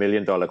 $1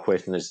 million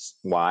question is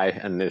why,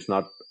 and it's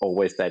not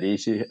always that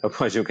easy. Of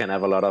course, you can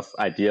have a lot of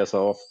ideas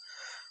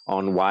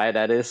on why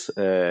that is,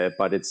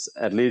 but it's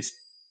at least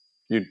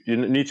you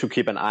need to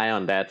keep an eye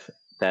on that.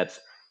 That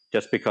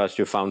just because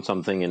you found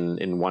something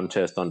in one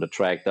test on the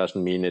track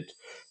doesn't mean it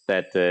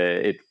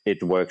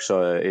works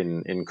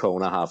in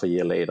Kona half a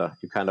year later.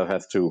 You kind of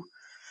have to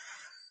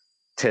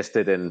test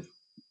it in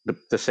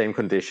the same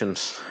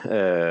conditions,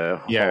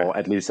 or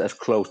at least as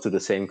close to the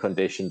same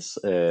conditions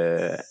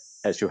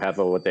as you have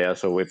over there.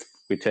 So if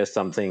we test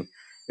something,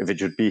 if it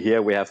should be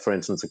here, we have, for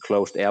instance, a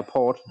closed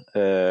airport.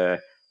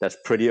 that's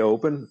pretty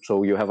open,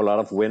 so you have a lot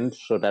of wind.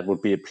 So that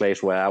would be a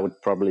place where I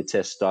would probably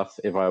test stuff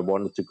if I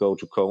wanted to go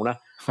to Kona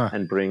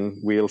and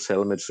bring wheels,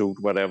 helmet, suit,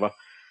 whatever,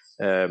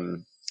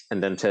 and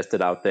then test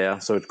it out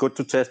there. So it's good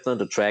to test on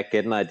the track,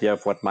 get an idea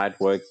of what might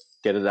work,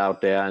 get it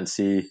out there and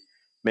see,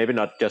 maybe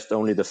not just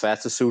only the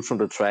fastest suit from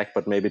the track,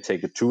 but maybe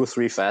take the 2 or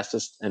 3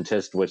 fastest and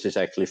test which is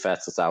actually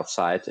fastest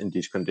outside in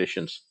these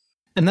conditions.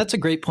 And that's a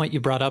great point you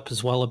brought up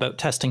as well about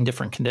testing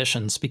different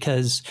conditions,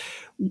 because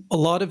a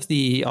lot of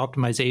the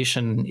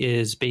optimization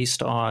is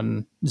based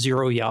on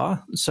zero yaw,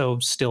 so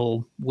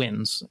still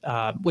winds,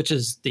 which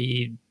is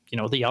the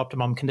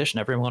optimum condition.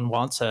 Everyone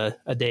wants a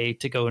day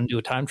to go and do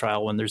a time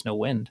trial when there's no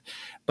wind.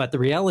 But the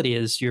reality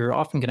is you're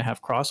often going to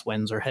have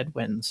crosswinds or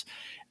headwinds.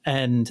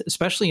 And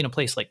especially in a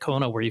place like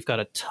Kona, where you've got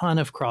a ton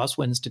of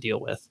crosswinds to deal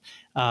with,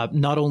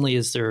 not only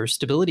is there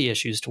stability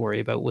issues to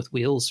worry about with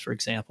wheels, for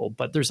example,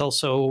 but there's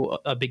also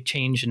a big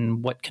change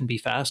in what can be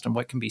fast and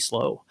what can be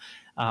slow.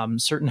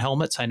 Certain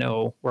helmets I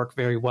know work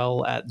very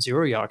well at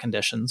zero yaw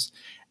conditions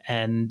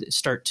and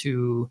start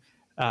to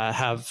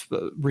have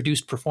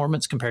reduced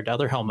performance compared to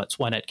other helmets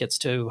when it gets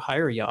to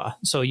higher yaw.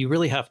 So you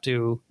really have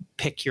to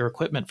pick your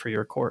equipment for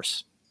your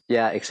course.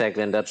 Yeah,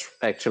 exactly. And that's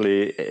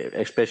actually,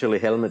 especially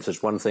helmets,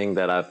 is one thing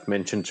that I've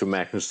mentioned to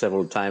Magnus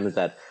several times,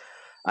 that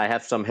I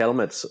have some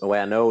helmets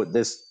where I know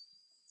this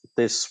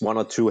 1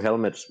 or 2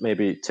 helmets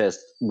maybe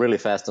test really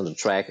fast on the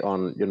track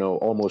on,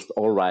 almost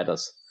all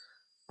riders.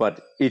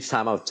 But each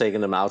time I've taken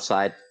them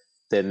outside,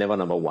 they're never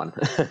number 1.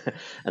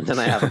 And then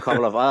I have a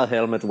couple of other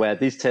helmets where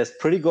these test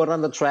pretty good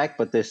on the track,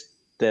 but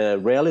they're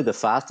rarely the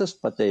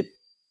fastest, but they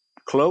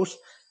close.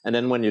 And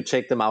then when you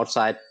take them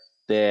outside,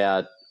 they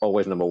are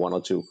always number 1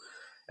 or 2.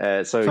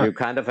 You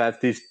kind of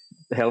have these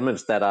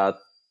helmets that are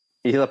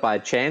either by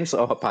chance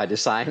or by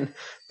design.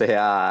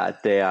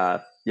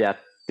 They're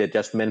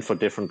just meant for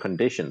different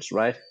conditions,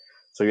 right?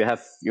 So you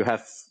have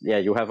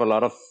a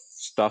lot of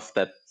stuff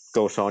that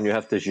goes on. You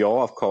have this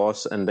yaw, of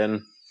course, and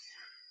then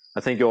I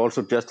think you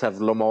also just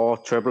have a lot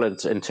more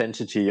turbulence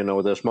intensity.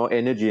 There's more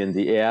energy in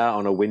the air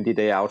on a windy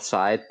day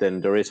outside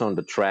than there is on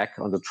the track.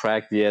 On the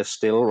track, the air is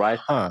still, right?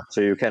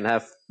 So you can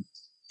have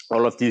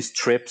all of these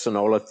trips and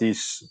all of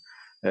these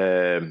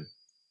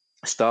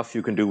stuff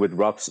you can do with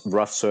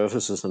rough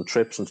surfaces and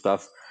trips and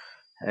stuff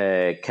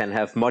can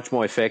have much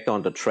more effect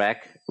on the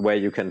track, where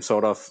you can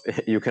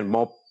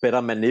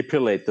better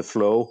manipulate the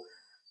flow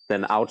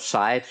than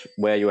outside,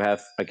 where you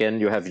have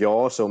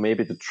yaw. So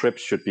maybe the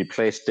trips should be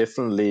placed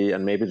differently,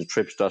 and maybe the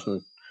trips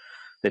don't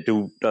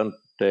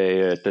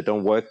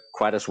work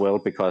quite as well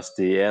because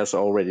the air is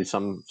already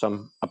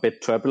a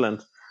bit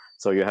turbulent.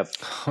 So you have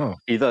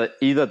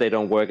either they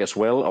don't work as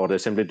well, or they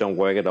simply don't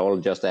work at all,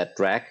 just add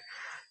drag.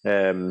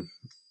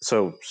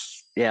 So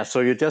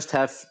you just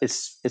have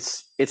it's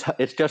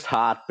just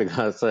hard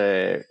because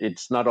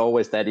it's not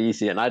always that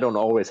easy, and I don't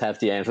always have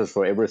the answers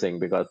for everything,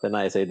 because then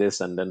I say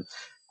this and then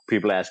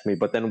people ask me,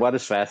 but then what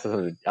is fastest?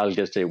 And I'll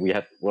just say we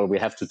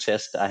have to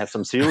test. I have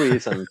some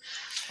theories and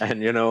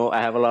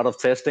I have a lot of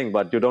testing,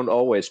 but you don't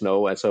always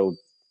know. And so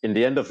in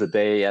the end of the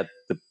day,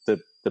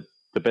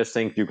 the best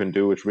thing you can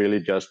do is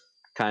really just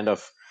kind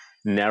of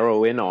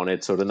narrow in on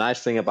it. So the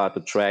nice thing about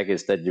the track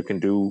is that you can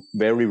do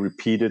very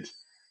repeated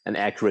and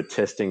accurate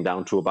testing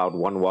down to about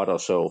 1 watt or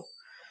so.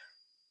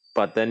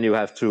 But then you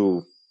have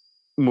to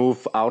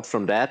move out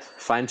from that,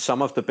 find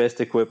some of the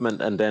best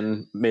equipment, and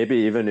then maybe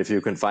even if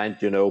you can find,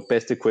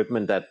 best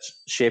equipment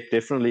that's shaped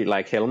differently,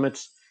 like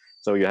helmets.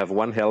 So you have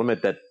one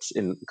helmet that's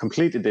in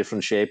completely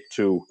different shape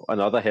to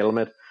another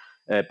helmet,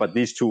 but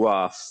these two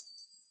are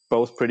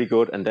both pretty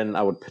good. And then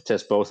I would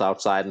test both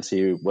outside and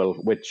see, well,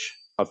 which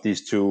of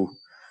these two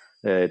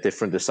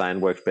different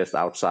design works best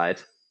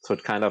outside. So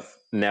it kind of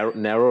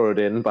narrow it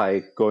in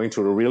by going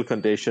to the real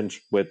conditions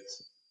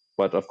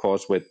but of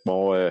course with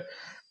more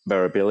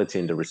variability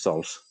in the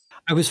results.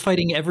 I was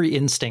fighting every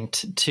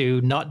instinct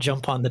to not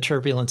jump on the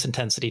turbulence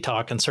intensity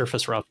talk and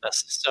surface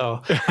roughness.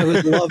 So I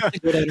would love to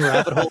go down a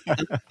rabbit hole,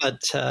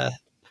 but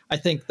I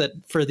think that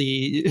for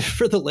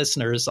the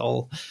listeners,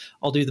 I'll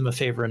do them a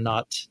favor and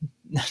not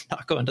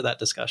go into that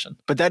discussion.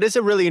 But that is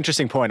a really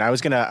interesting point. I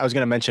was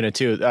gonna mention it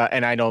too,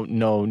 and I don't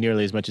know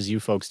nearly as much as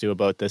you folks do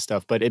about this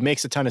stuff. But it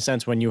makes a ton of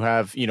sense when you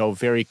have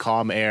very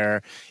calm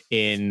air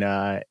in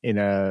an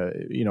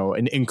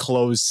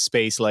enclosed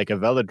space like a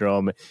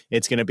velodrome.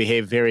 It's going to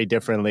behave very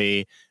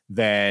differently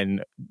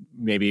than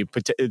maybe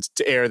it's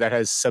air that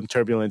has some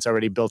turbulence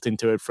already built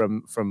into it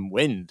from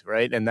wind,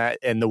 right? And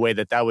the way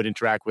that would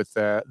interact with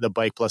the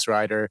bike plus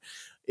rider,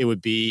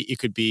 it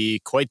could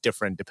be quite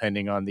different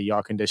depending on the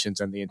yaw conditions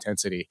and the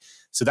intensity.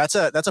 So that's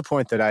a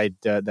point that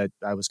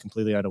I was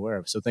completely unaware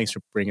of. So thanks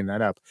for bringing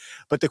that up.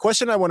 But the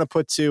question I want to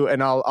put to,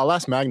 and I'll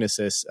ask Magnus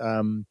this,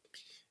 and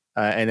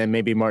then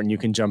maybe Martin, you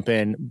can jump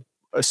in.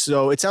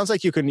 So it sounds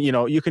like you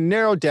can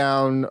narrow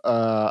down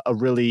a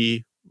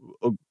really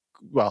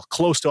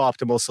close to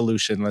optimal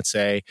solution, let's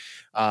say,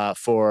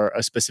 for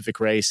a specific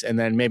race, and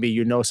then maybe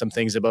you know some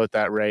things about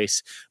that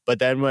race, but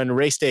then when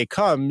race day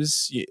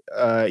comes,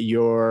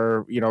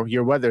 your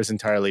weather is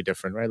entirely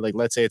different, right? Like,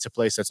 let's say it's a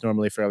place that's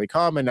normally fairly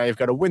calm, and now you've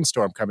got a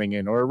windstorm coming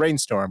in or a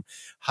rainstorm.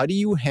 How do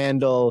you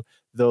handle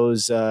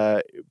those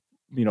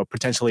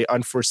potentially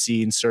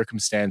unforeseen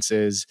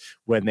circumstances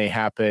when they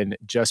happen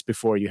just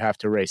before you have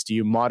to race? Do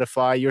you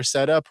modify your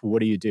setup? What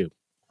do you do?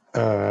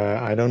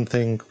 I don't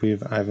think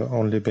I've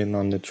only been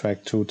on the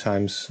track 2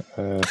 times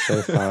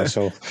so far,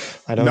 so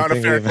I don't Not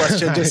think a fair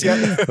question just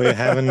yet. we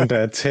haven't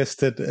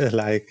tested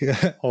like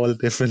all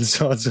different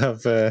sorts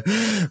of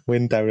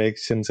wind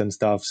directions and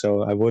stuff.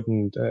 So I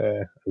wouldn't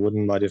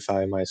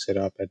modify my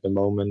setup at the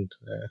moment.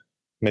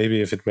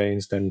 Maybe if it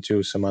rains, then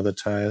choose some other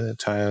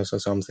tires or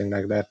something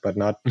like that, but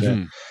not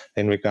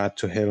in regard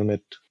to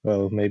helmet.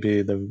 Well,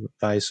 maybe the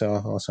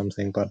visor or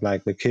something, but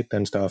like the kit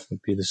and stuff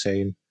would be the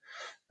same.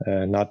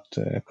 Not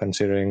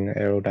considering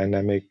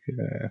aerodynamic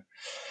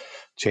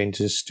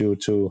changes due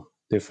to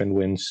different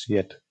winds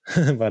yet.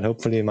 But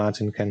hopefully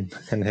Martin can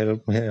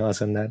help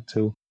us on that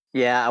too.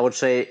 Yeah, I would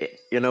say,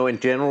 in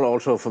general,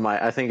 also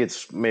I think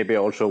it's maybe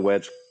also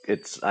where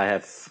I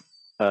have,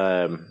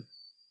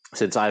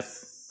 since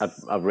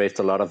I've raced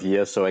a lot of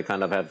years, so I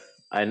kind of have,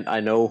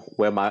 I know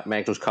where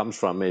Magnus comes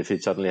from if he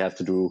suddenly has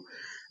to do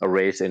a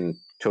race in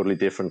totally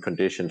different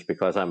conditions,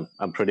 because I'm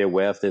pretty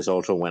aware of this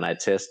also when I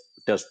test.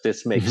 Does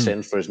this make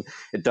sense? For instance,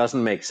 it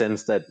doesn't make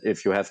sense that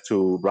if you have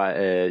to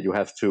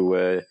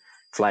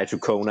fly to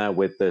Kona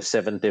with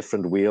 7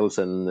 different wheels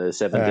and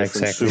 7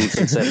 different suits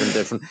and 7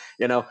 different,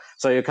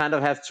 so you kind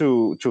of have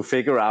to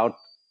figure out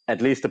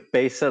at least a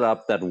base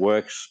setup that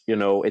works.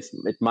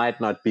 It might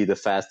not be the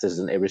fastest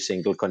in every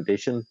single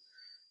condition,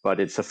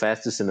 but it's the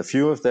fastest in a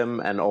few of them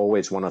and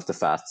always one of the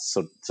fastest.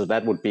 So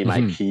that would be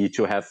my key,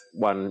 to have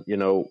one,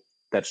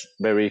 that's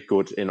very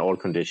good in all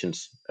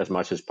conditions as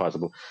much as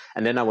possible.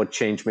 And then I would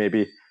change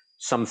maybe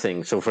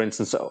something. So for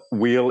instance,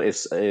 wheel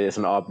is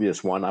an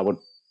obvious one. I would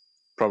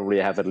probably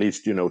have at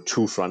least,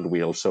 2 front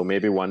wheels. So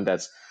maybe one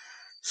that's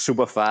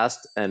super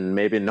fast and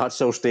maybe not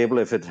so stable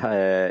if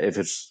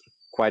it's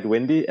quite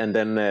windy, and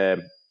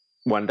then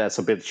one that's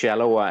a bit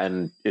shallower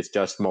and it's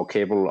just more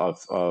capable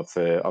of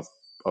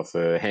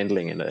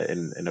handling in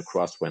a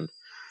crosswind.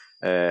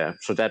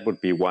 So that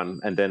would be one.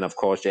 And then of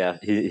course,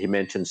 he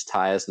mentions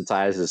tires, and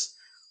tires is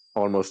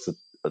almost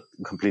a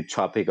complete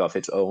topic of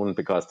its own,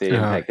 because they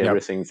impact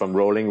everything from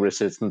rolling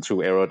resistance to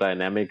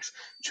aerodynamics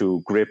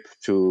to grip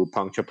to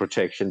puncture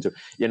protection to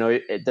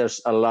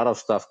there's a lot of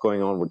stuff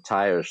going on with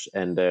tires.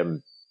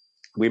 And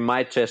we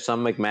might test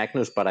some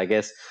Magnus, but I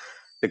guess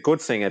the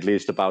good thing at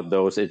least about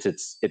those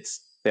is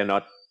they're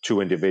not too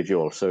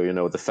individual. So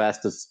the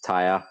fastest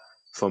tire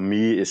for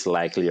me is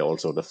likely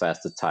also the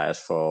fastest tires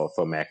for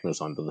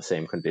Magnus under the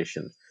same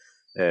condition.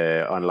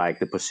 Unlike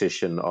the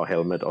position or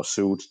helmet or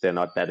suit, they're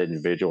not that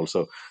individual.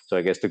 So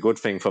I guess the good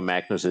thing for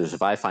Magnus is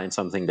if I find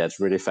something that's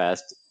really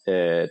fast,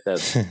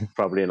 that's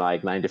probably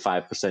like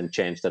 95%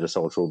 chance that it's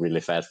also really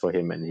fast for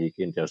him, and he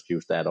can just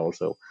use that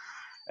also.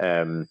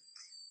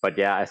 But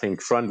yeah, I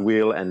think front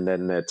wheel and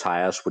then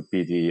tires would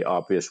be the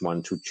obvious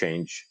one to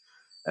change.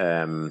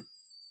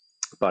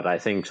 But I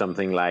think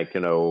something like,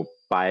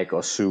 bike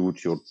or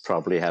suit, you'll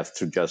probably have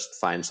to just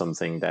find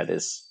something that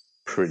is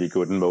pretty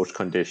good in most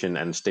condition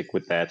and stick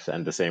with that.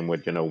 And the same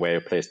with, where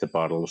you place the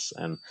bottles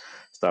and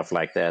stuff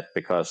like that,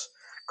 because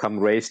come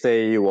race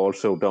day, you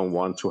also don't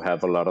want to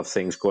have a lot of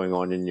things going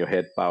on in your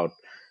head about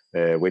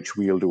which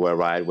wheel do I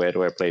ride, where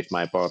do I place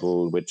my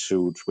bottle, which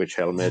suit, which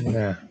helmet.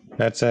 Yeah,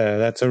 that's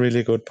a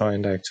really good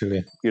point,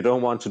 actually. You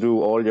don't want to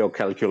do all your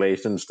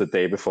calculations the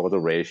day before the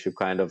race. You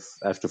kind of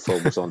have to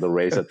focus on the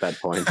race at that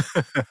point.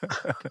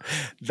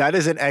 That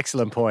is an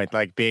excellent point.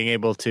 Like being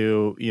able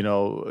to,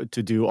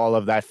 to do all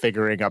of that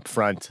figuring up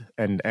front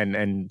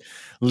and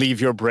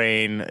leave your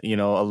brain,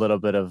 a little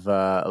bit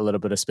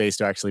of space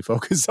to actually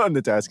focus on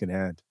the task in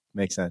hand.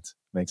 Makes sense.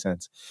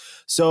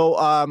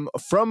 So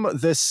from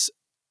this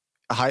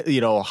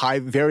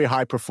very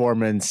high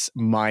performance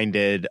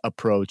minded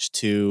approach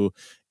to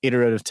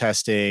iterative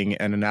testing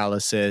and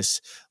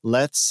analysis,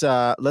 let's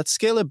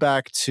scale it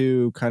back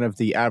to kind of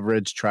the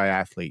average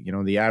triathlete,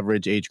 the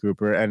average age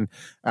grouper. And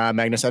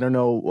Magnus, I don't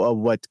know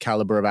what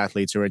caliber of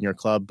athletes are in your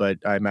club, but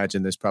I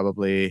imagine there's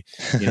probably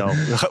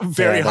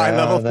very high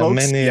level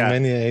folks.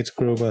 Many age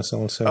groupers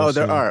also. Oh,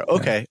 there are.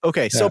 Okay.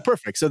 So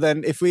perfect. So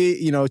then, if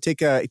we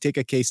take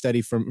a case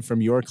study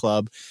from your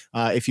club,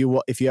 if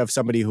you have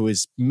somebody who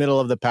is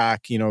middle of the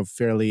pack,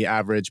 fairly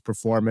average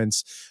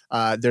performance,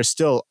 there's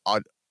still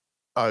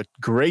a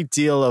great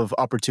deal of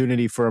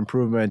opportunity for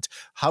improvement.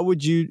 How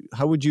would you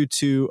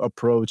two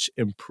approach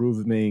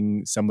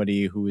improving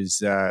somebody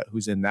who's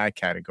in that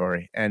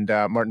category? And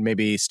Martin,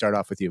 maybe start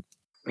off with you.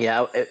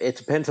 Yeah, it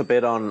depends a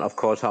bit on, of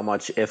course, how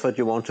much effort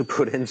you want to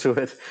put into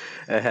it.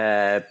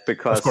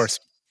 Because of course,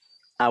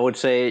 I would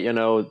say,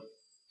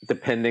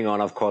 depending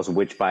on, of course,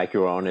 which bike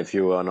you're on. If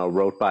you're on a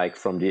road bike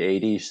from the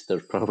 80s,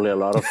 there's probably a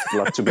lot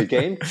to be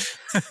gained.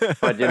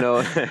 But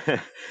well,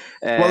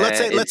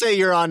 let's say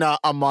you're on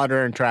a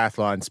modern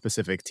triathlon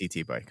specific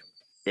TT bike.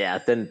 Yeah,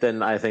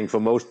 then I think for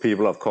most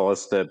people, of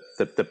course,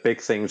 the big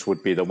things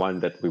would be the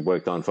one that we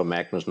worked on for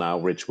Magnus now,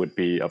 which would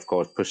be, of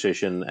course,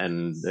 position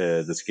and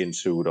the skin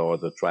suit or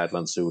the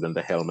triathlon suit and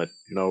the helmet,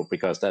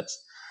 because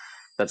that's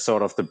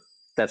sort of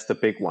that's the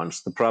big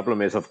ones. The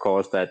problem is, of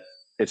course, that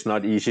it's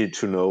not easy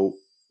to know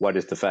what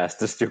is the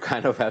fastest. You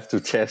kind of have to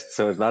test.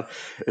 So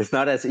it's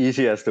not as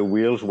easy as the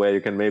wheels, where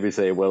you can maybe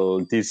say,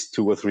 well, these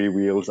 2 or 3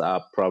 wheels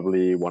are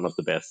probably one of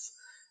the best.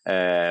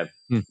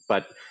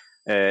 But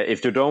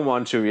if you don't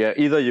want to,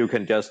 either you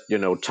can just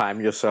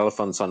time yourself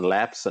on some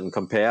laps and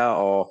compare,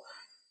 or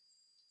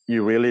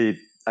you really,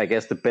 I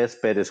guess the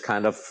best bet is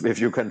kind of if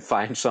you can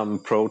find some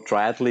pro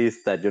triathletes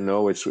that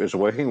is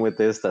working with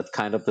this, that's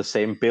kind of the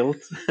same build,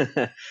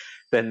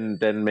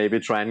 then maybe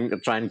try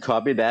and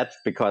copy that,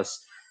 because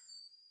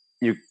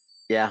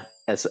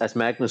as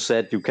Magnus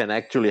said, you can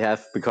actually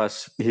have,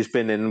 because he's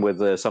been in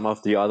with some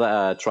of the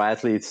other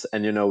triathletes,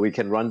 and we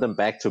can run them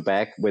back to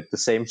back with the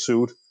same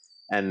suit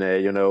and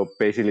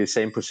basically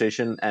same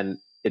position, and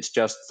it's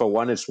just for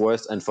one it's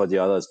worse and for the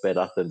other it's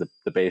better than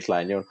the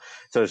baseline.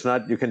 So it's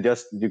not, you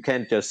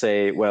can't just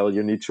say, well,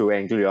 you need to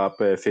angle you up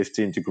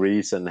 15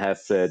 degrees and have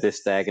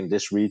this stack and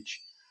this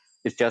reach.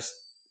 It's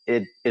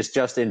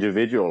just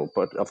individual.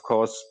 But of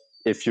course,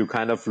 if you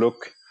kind of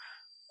look,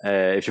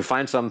 if you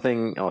find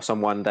something or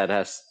someone that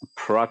has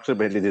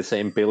approximately the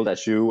same build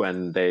as you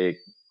and they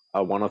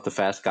are one of the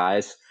fast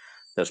guys,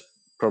 there's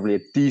probably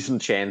a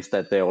decent chance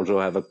that they also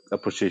have a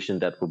position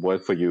that would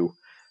work for you.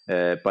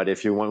 But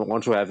if you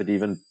want to have it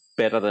even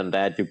better than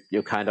that,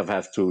 you kind of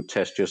have to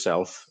test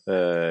yourself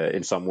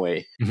in some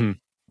way. Mm-hmm.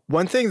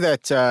 One thing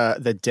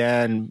that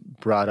Dan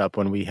brought up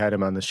when we had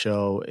him on the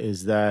show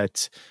is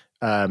that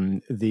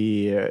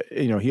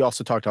he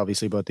also talked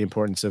obviously about the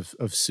importance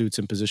of suits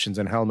and positions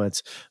and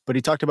helmets, but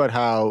he talked about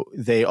how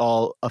they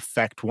all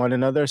affect one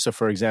another. So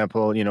for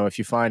example, if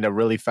you find a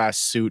really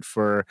fast suit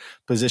for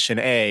position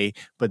A,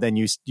 but then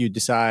you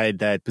decide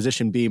that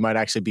position B might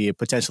actually be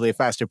potentially a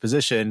faster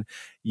position,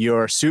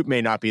 your suit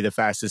may not be the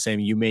fastest,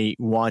 and you may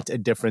want a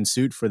different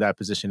suit for that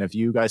position. Have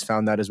you guys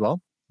found that as well?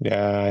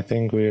 Yeah, I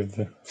think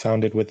we've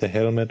found it with the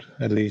helmet,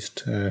 at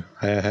least. I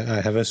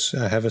have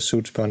a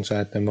suit sponsor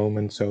at the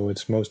moment, so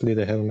it's mostly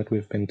the helmet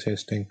we've been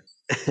testing.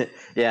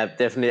 Yeah,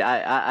 definitely.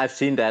 I've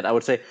seen that. I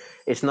would say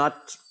it's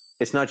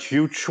not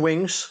huge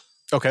swings.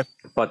 Okay.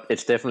 But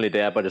it's definitely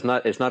there. But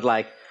it's not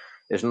like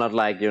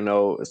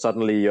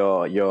suddenly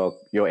your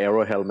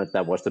aero helmet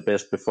that was the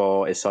best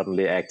before is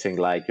suddenly acting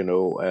like an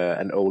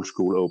old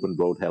school open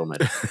road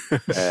helmet.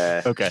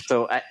 Okay.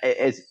 So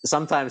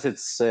sometimes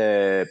it's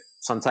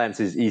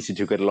easy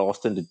to get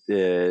lost in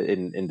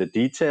the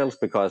details,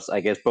 because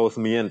I guess both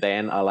me and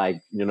Dan are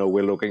like,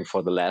 we're looking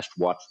for the last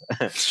watt.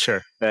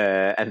 Sure.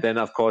 And then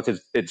of course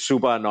it's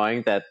super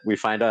annoying that we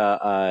find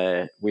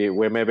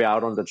we're maybe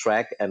out on the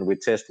track and we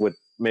test with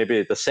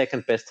maybe the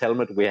second best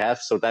helmet we have.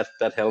 So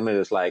that helmet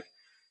is like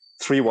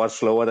 3 watts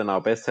slower than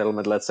our best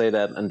helmet, let's say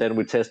that. And then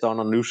we test on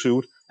a new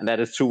suit and that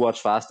is 2 watts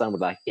faster, and we're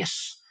like,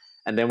 yes.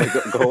 And then we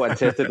go and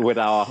test it with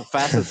our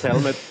fastest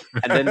helmet,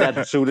 and then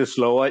that suit is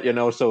slower,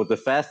 so the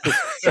fastest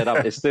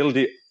setup is still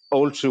the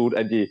old suit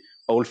and the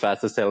old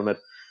fastest helmet.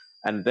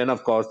 And then,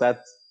 of course,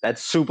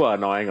 that's super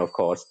annoying, of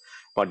course.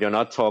 But you're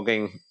not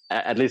talking,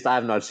 at least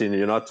I've not seen it,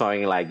 you're not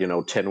talking like,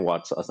 10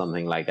 watts or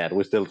something like that.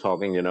 We're still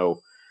talking,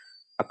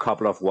 a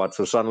couple of watts.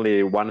 So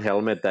suddenly one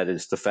helmet that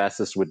is the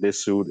fastest with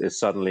this suit is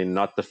suddenly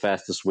not the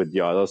fastest with the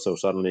other. So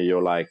suddenly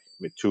you're like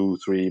with 2,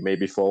 3,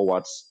 maybe 4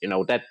 watts,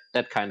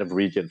 that kind of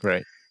region.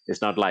 Right.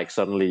 It's not like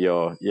suddenly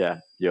your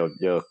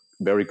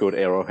very good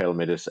aero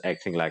helmet is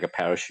acting like a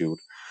parachute.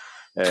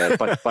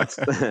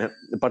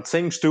 But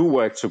things do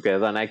work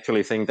together, and I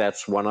actually think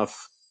that's one of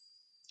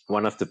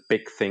the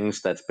big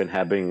things that's been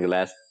happening in the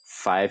last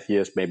 5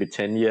 years, maybe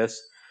 10 years.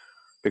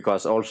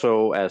 Because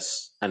also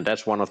and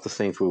that's one of the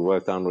things we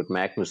worked on with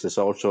Magnus, is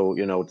also,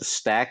 the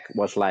stack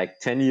was like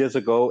 10 years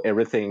ago,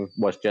 everything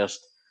was just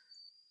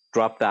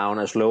drop down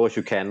as low as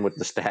you can with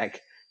the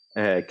stack.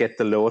 Get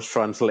the lowest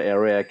frontal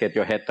area, get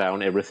your head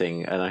down,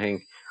 everything. And I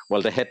think,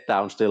 well, the head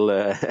down still,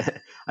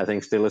 I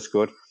think still is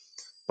good.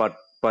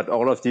 But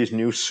all of these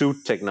new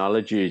suit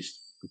technologies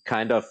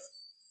kind of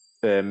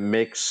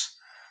makes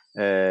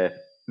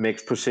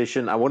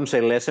position, I wouldn't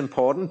say less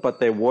important, but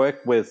they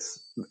work with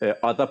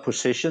other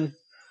position,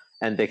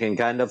 and they can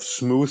kind of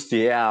smooth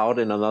the air out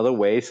in another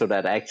way, so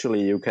that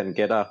actually you can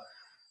get a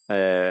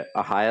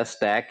higher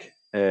stack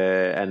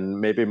and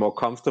maybe more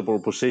comfortable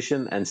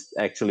position, and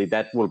actually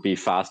that will be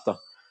faster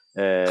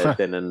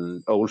than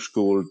an old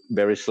school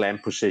very slam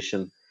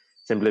position,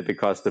 simply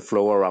because the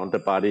flow around the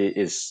body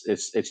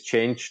it's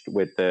changed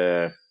with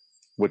the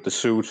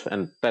suit.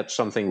 And that's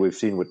something we've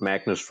seen with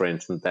Magnus, for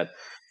instance, that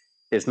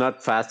it's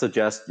not faster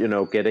just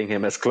getting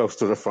him as close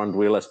to the front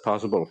wheel as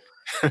possible.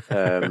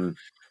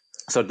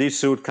 So these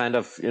suit kind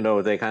of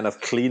they kind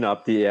of clean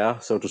up the air,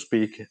 so to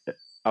speak,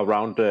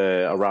 around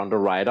the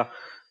rider.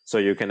 So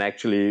you can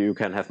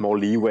have more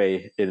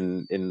leeway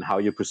in how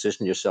you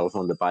position yourself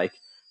on the bike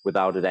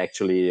without it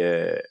actually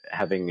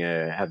having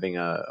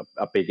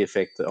a big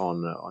effect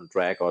on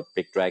drag or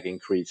big drag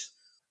increase.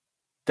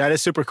 That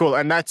is super cool,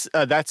 and that's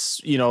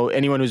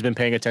anyone who's been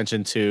paying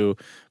attention to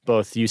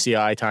both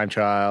UCI time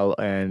trial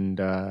and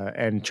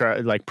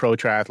like pro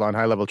triathlon,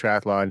 high level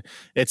triathlon,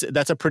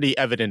 that's a pretty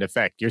evident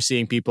effect. You're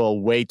seeing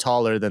people way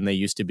taller than they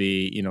used to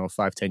be,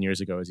 5-10 years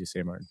ago, as you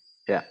say, Martin.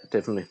 Yeah,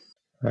 definitely.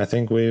 I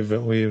think we've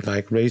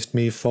like raised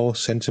me 4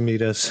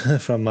 centimeters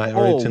from my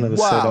original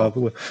setup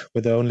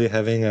with only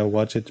having a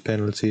wattage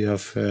penalty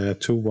of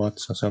 2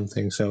 watts or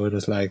something. So it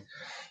was like,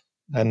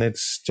 and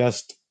it's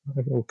just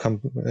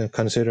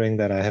considering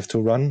that I have to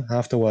run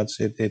afterwards,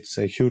 it's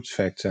a huge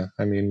factor.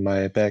 I mean,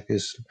 my back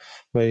is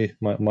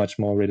much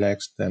more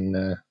relaxed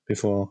than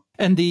before.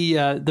 And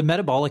the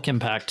metabolic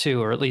impact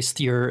too, or at least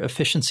your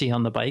efficiency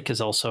on the bike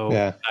is also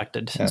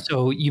impacted. Yeah.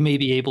 So you may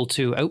be able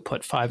to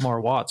output 5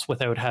 more watts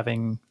without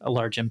having a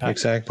large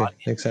impact.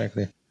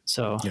 Exactly.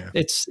 So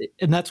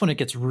and that's when it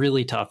gets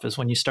really tough, is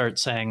when you start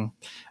saying,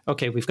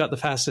 okay, we've got the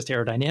fastest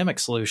aerodynamic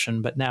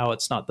solution, but now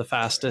it's not the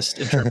fastest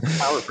in terms of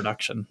power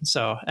production.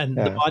 So, and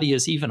the body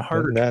is even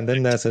harder. And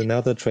then there's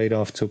another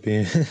trade-off to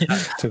be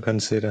to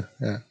consider.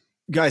 Yeah.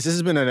 Guys, this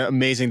has been an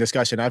amazing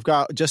discussion. I've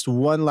got just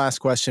one last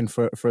question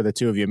for the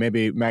two of you.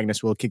 Maybe,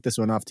 Magnus, we'll kick this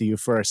one off to you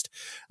first.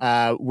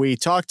 We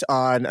talked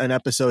on an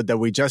episode that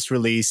we just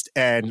released,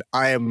 and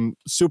I am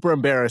super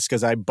embarrassed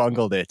because I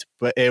bungled it.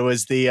 But it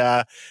was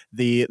the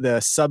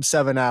sub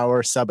 7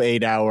 hour, sub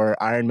 8 hour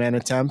Ironman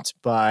attempt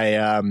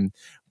by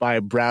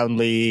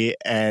Brownlee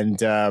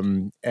and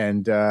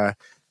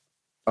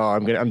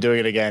I'm doing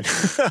it again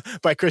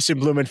by Christian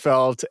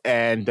Blumenfeld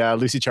and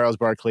Lucy Charles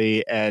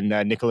Barkley and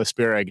Nicholas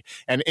Spirig.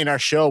 And in our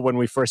show, when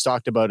we first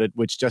talked about it,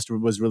 which just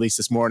was released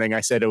this morning, I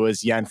said it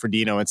was Jan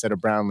Frodeno instead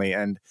of Brownlee,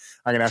 and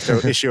I'm gonna have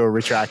to issue a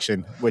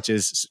retraction, which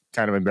is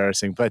kind of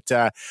embarrassing. But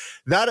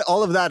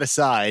all of that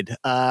aside,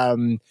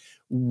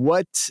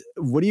 what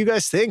do you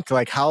guys think?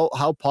 Like,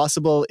 how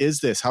possible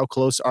is this? How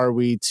close are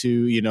we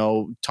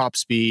to top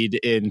speed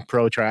in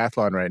pro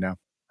triathlon right now?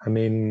 I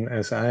mean,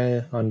 as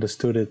I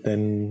understood it,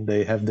 then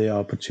they have the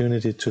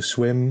opportunity to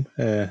swim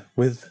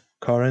with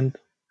current,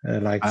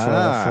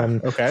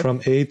 from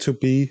A to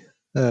B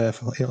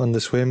on the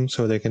swim,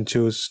 so they can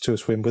choose to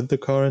swim with the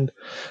current.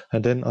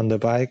 And then on the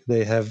bike,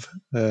 they have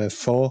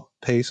 4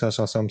 pacers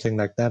or something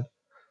like that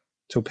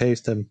to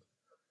pace them.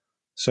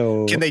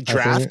 So can they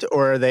draft,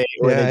 or are they?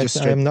 Or are they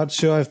just I'm not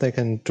sure if they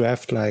can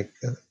draft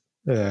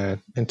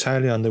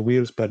entirely on the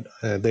wheels, but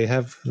they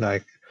have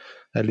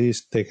at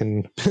least they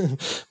can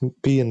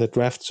be in the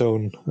draft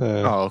zone.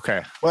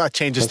 Okay. Well, that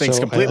changes things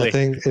completely. I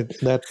think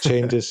that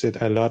changes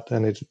it a lot,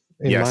 and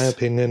in my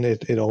opinion,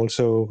 it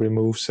also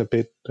removes a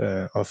bit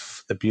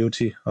of the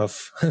beauty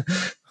of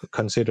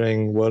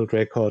considering world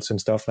records and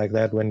stuff like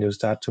that when you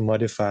start to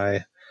modify,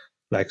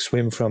 like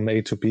swim from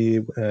A to B.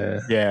 I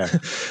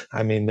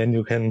mean, then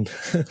you can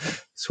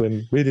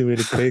swim really,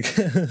 really quick.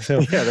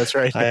 So yeah, that's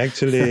right. I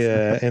actually,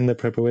 in the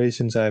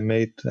preparations, I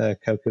made a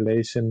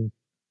calculation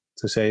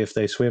to say if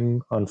they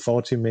swim on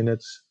 40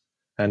 minutes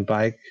and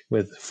bike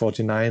with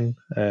 49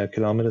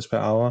 kilometers per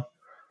hour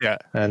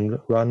and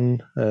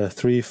run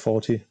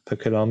 340 per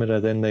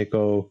kilometer, then they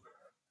go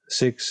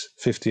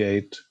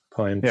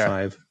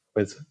 658.5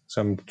 with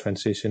some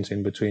transitions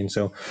in between.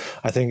 So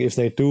I think if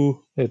they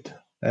do it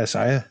as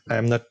I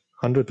am not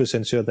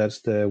 100% sure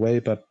that's the way,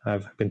 but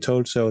I've been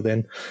told so,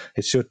 then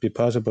it should be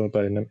possible.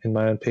 But in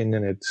my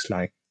opinion, it's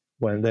like,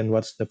 well, then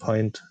what's the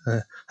point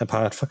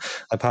apart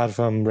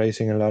from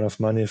raising a lot of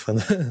money for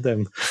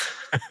them?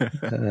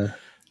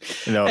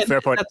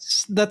 Fair point.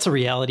 That's a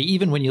reality.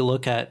 Even when you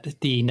look at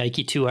the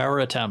Nike 2 hour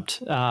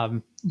attempt,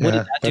 what did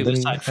that do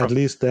aside from? At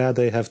least there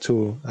they have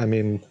to. I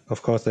mean,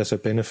 of course, there's a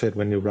benefit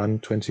when you run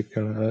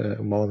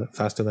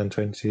faster than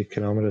 20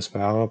 kilometers per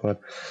hour, but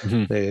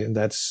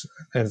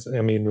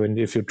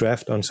if you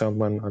draft on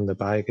someone on the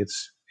bike, it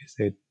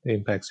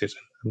impacts it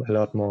a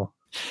lot more.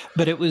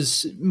 But it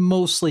was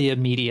mostly a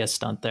media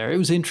stunt there. It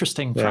was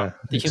interesting from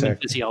the human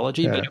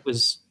physiology, but it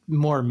was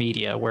more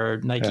media, where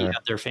Nike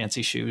had their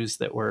fancy shoes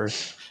that were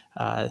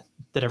that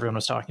everyone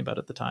was talking about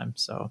at the time.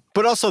 So,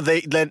 but also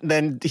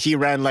then he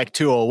ran like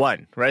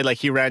 201, right? Like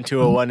he ran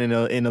 201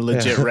 in a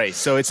legit race.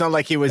 So it's not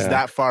like he was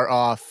that far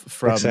off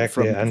from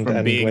and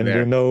being when there.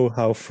 You know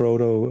how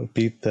Frodo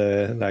beat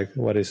the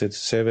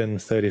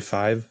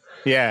 7:35.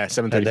 Yeah,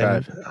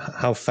 7:35.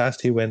 How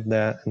fast he went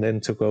there, and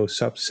then to go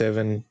sub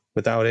 7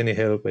 without any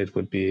help, it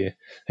would be,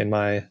 in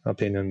my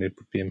opinion, it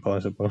would be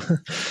impossible.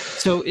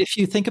 So if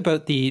you think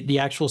about the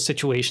actual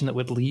situation that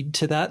would lead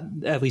to that,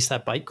 at least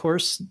that bike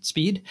course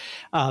speed.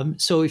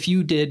 So if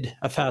you did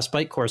a fast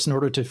bike course, in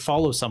order to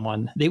follow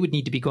someone, they would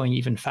need to be going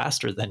even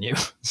faster than you.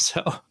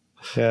 So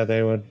yeah,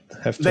 they would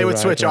have to. They would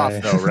switch off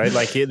though, right?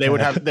 Like it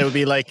would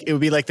be like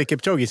the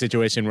Kipchoge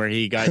situation where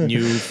he got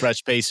new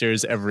fresh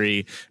pacers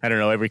every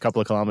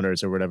couple of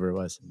kilometers or whatever it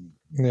was.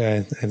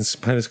 Yeah, it's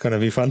going to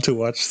be fun to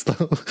watch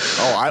though.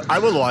 Oh, I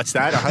will watch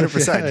that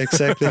 100%. Yeah,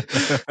 exactly.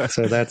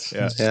 So that's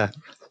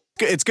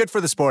It's good for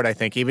the sport, I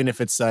think, even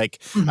if it's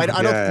like, I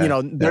don't,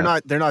 Yeah,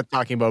 they're not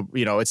talking about,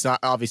 it's not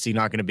obviously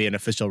not going to be an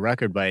official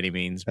record by any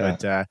means,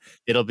 but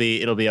it'll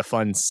be a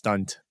fun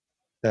stunt.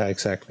 Yeah,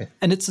 exactly.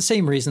 And it's the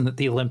same reason that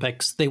the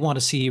Olympics, they want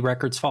to see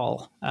records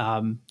fall.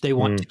 They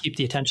want to keep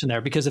the attention there,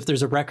 because if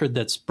there's a record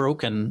that's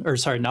broken, or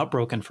sorry, not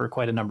broken for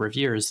quite a number of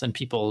years, then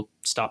people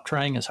stop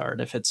trying as hard.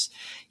 If it's,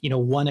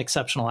 one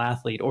exceptional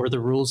athlete, or the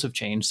rules have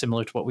changed,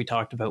 similar to what we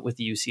talked about with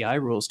the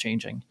UCI rules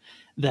changing,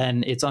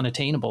 then it's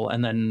unattainable,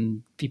 and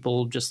then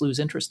people just lose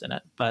interest in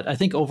it. But I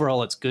think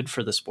overall it's good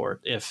for the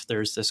sport if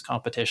there's this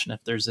competition,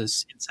 if there's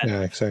this incentive.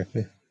 Yeah,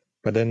 exactly.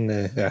 But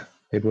then,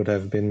 it would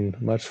have been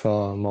much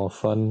more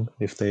fun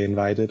if they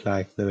invited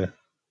like the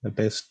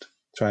best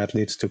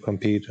triathletes to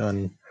compete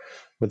on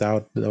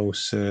without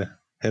those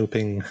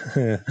helping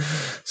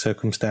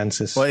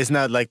circumstances. Well, isn't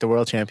that like the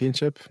World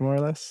Championship, more or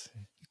less?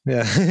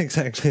 Yeah,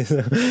 exactly.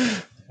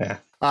 Yeah.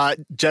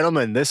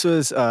 Gentlemen, this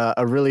was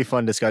a really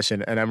fun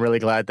discussion, and I'm really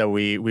glad that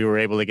we were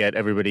able to get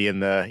everybody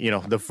in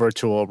the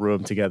virtual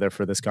room together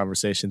for this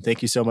conversation.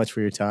 Thank you so much for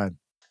your time.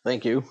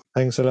 Thank you.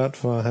 Thanks a lot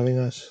for having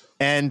us.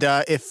 And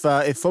if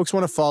folks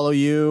want to follow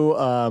you,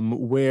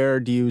 where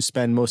do you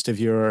spend most of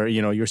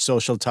your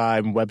social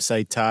time,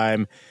 website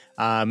time?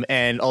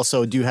 And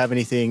also, do you have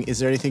anything? Is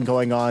there anything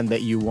going on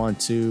that you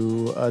want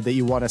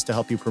us to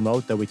help you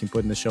promote that we can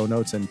put in the show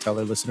notes and tell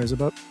our listeners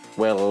about?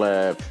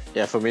 Well,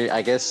 for me,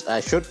 I guess I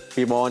should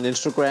be more on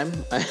Instagram.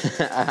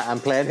 I'm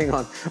planning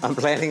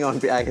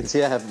on. I can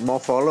see I have more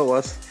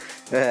followers,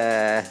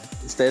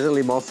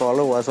 steadily more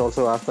followers.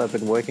 Also after I've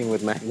been working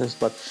with Magnus,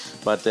 but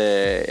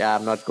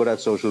I'm not good at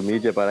social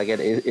media. But I get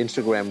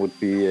Instagram would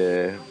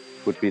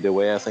be the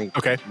way, I think.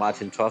 Okay.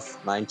 Martin Toth,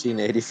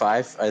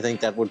 1985. I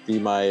think that would be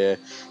my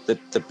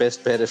the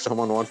best bet if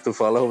someone wants to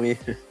follow me.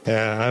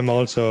 Yeah, I'm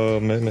also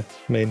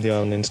mainly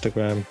on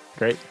Instagram.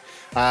 Great.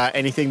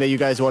 Anything that you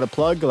guys want to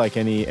plug, like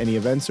any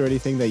events or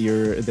anything that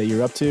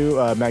you're up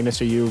to?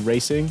 Magnus, are you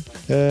racing?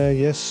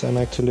 Yes, I'm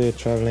actually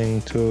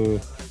traveling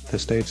to the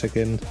States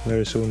again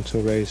very soon to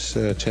race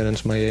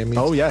Challenge Miami.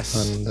 Oh yes,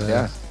 on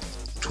the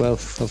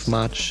 12th of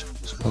March.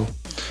 So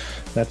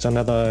that's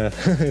another.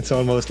 It's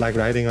almost like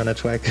riding on a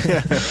track.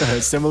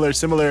 Similar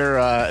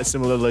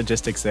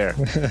logistics there.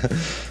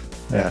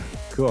 Yeah.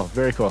 Cool.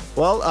 Very cool.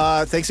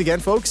 Well, thanks again,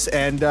 folks.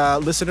 And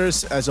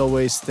listeners, as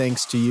always,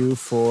 thanks to you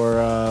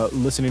for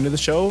listening to the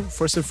show,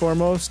 first and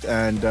foremost,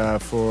 and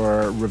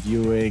for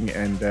reviewing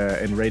and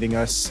rating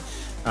us.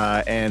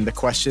 And the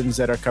questions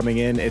that are coming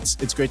in,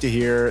 it's great to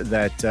hear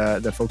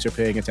that folks are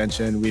paying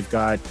attention. We've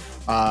got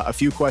a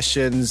few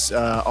questions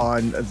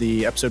on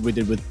the episode we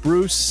did with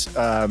Bruce,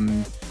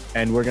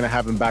 and we're going to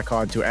have him back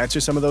on to answer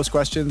some of those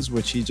questions,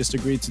 which he just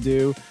agreed to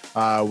do.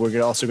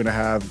 We're also going to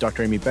have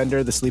Dr. Amy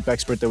Bender, the sleep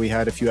expert that we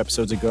had a few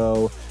episodes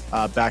ago,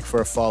 back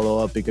for a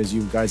follow-up, because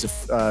you guys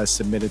have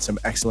submitted some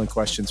excellent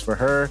questions for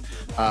her.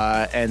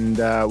 And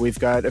we've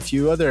got a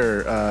few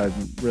other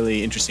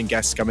really interesting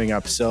guests coming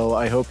up. So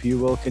I hope you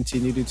will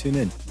continue to tune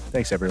in.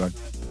 Thanks, everyone.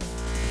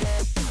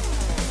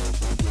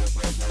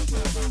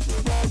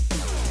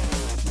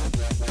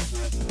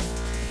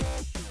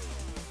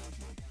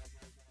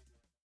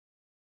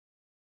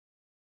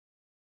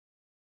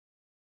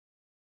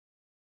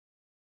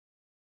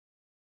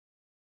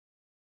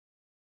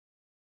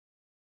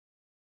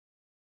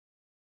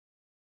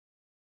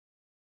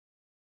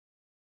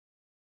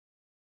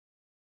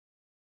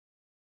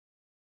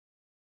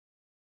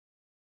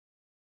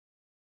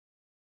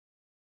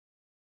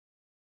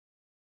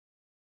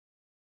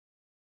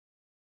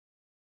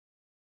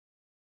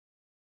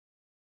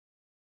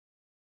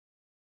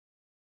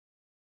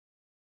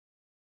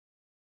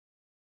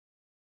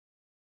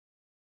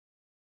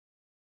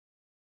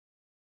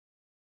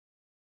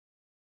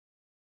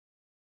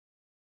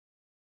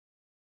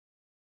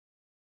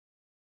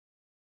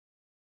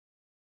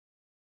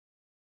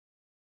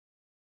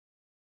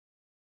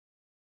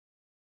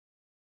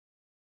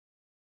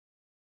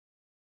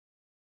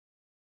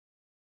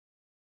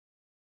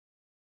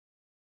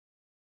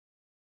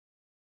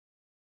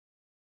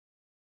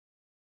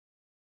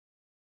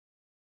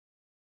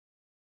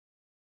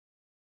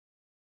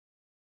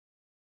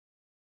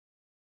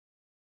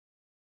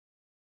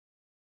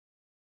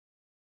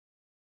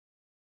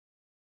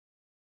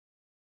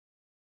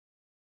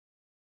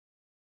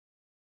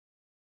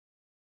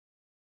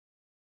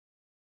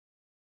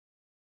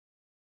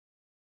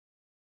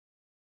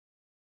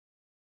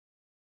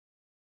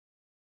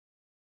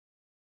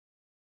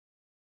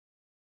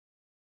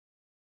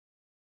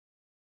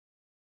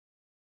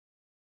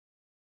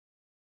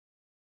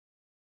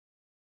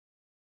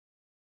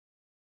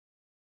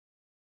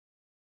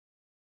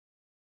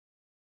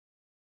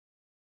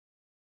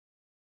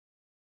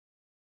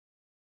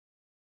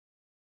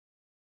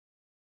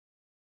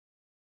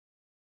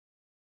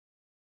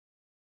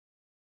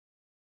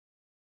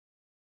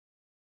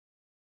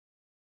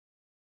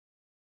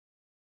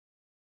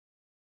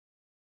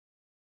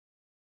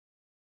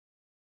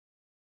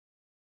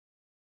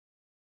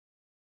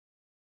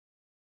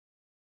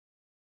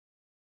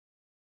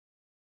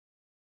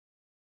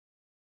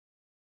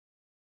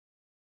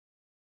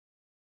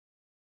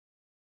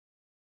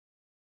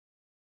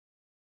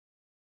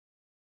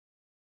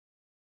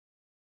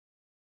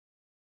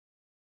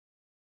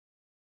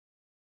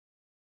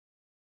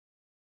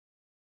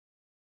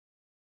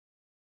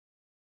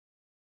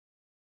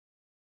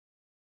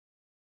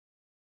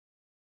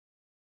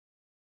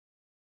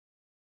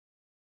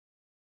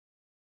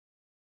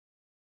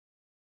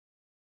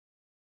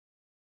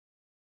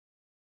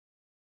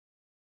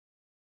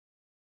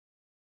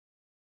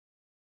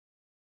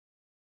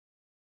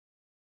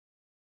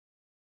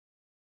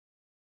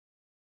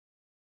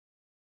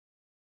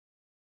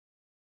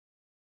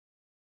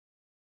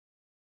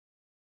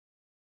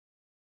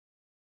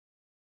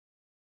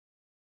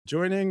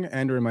 Joining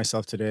Andrew and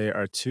myself today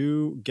are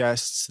two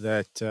guests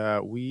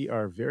that we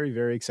are very,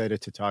 very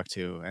excited to talk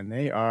to, and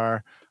they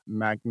are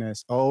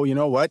Magnus. Oh, you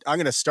know what? I'm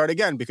going to start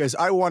again because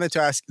I wanted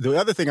to ask, the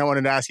other thing I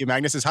wanted to ask you,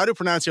 Magnus, is how to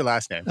pronounce your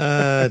last name.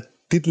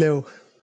 Ditlev.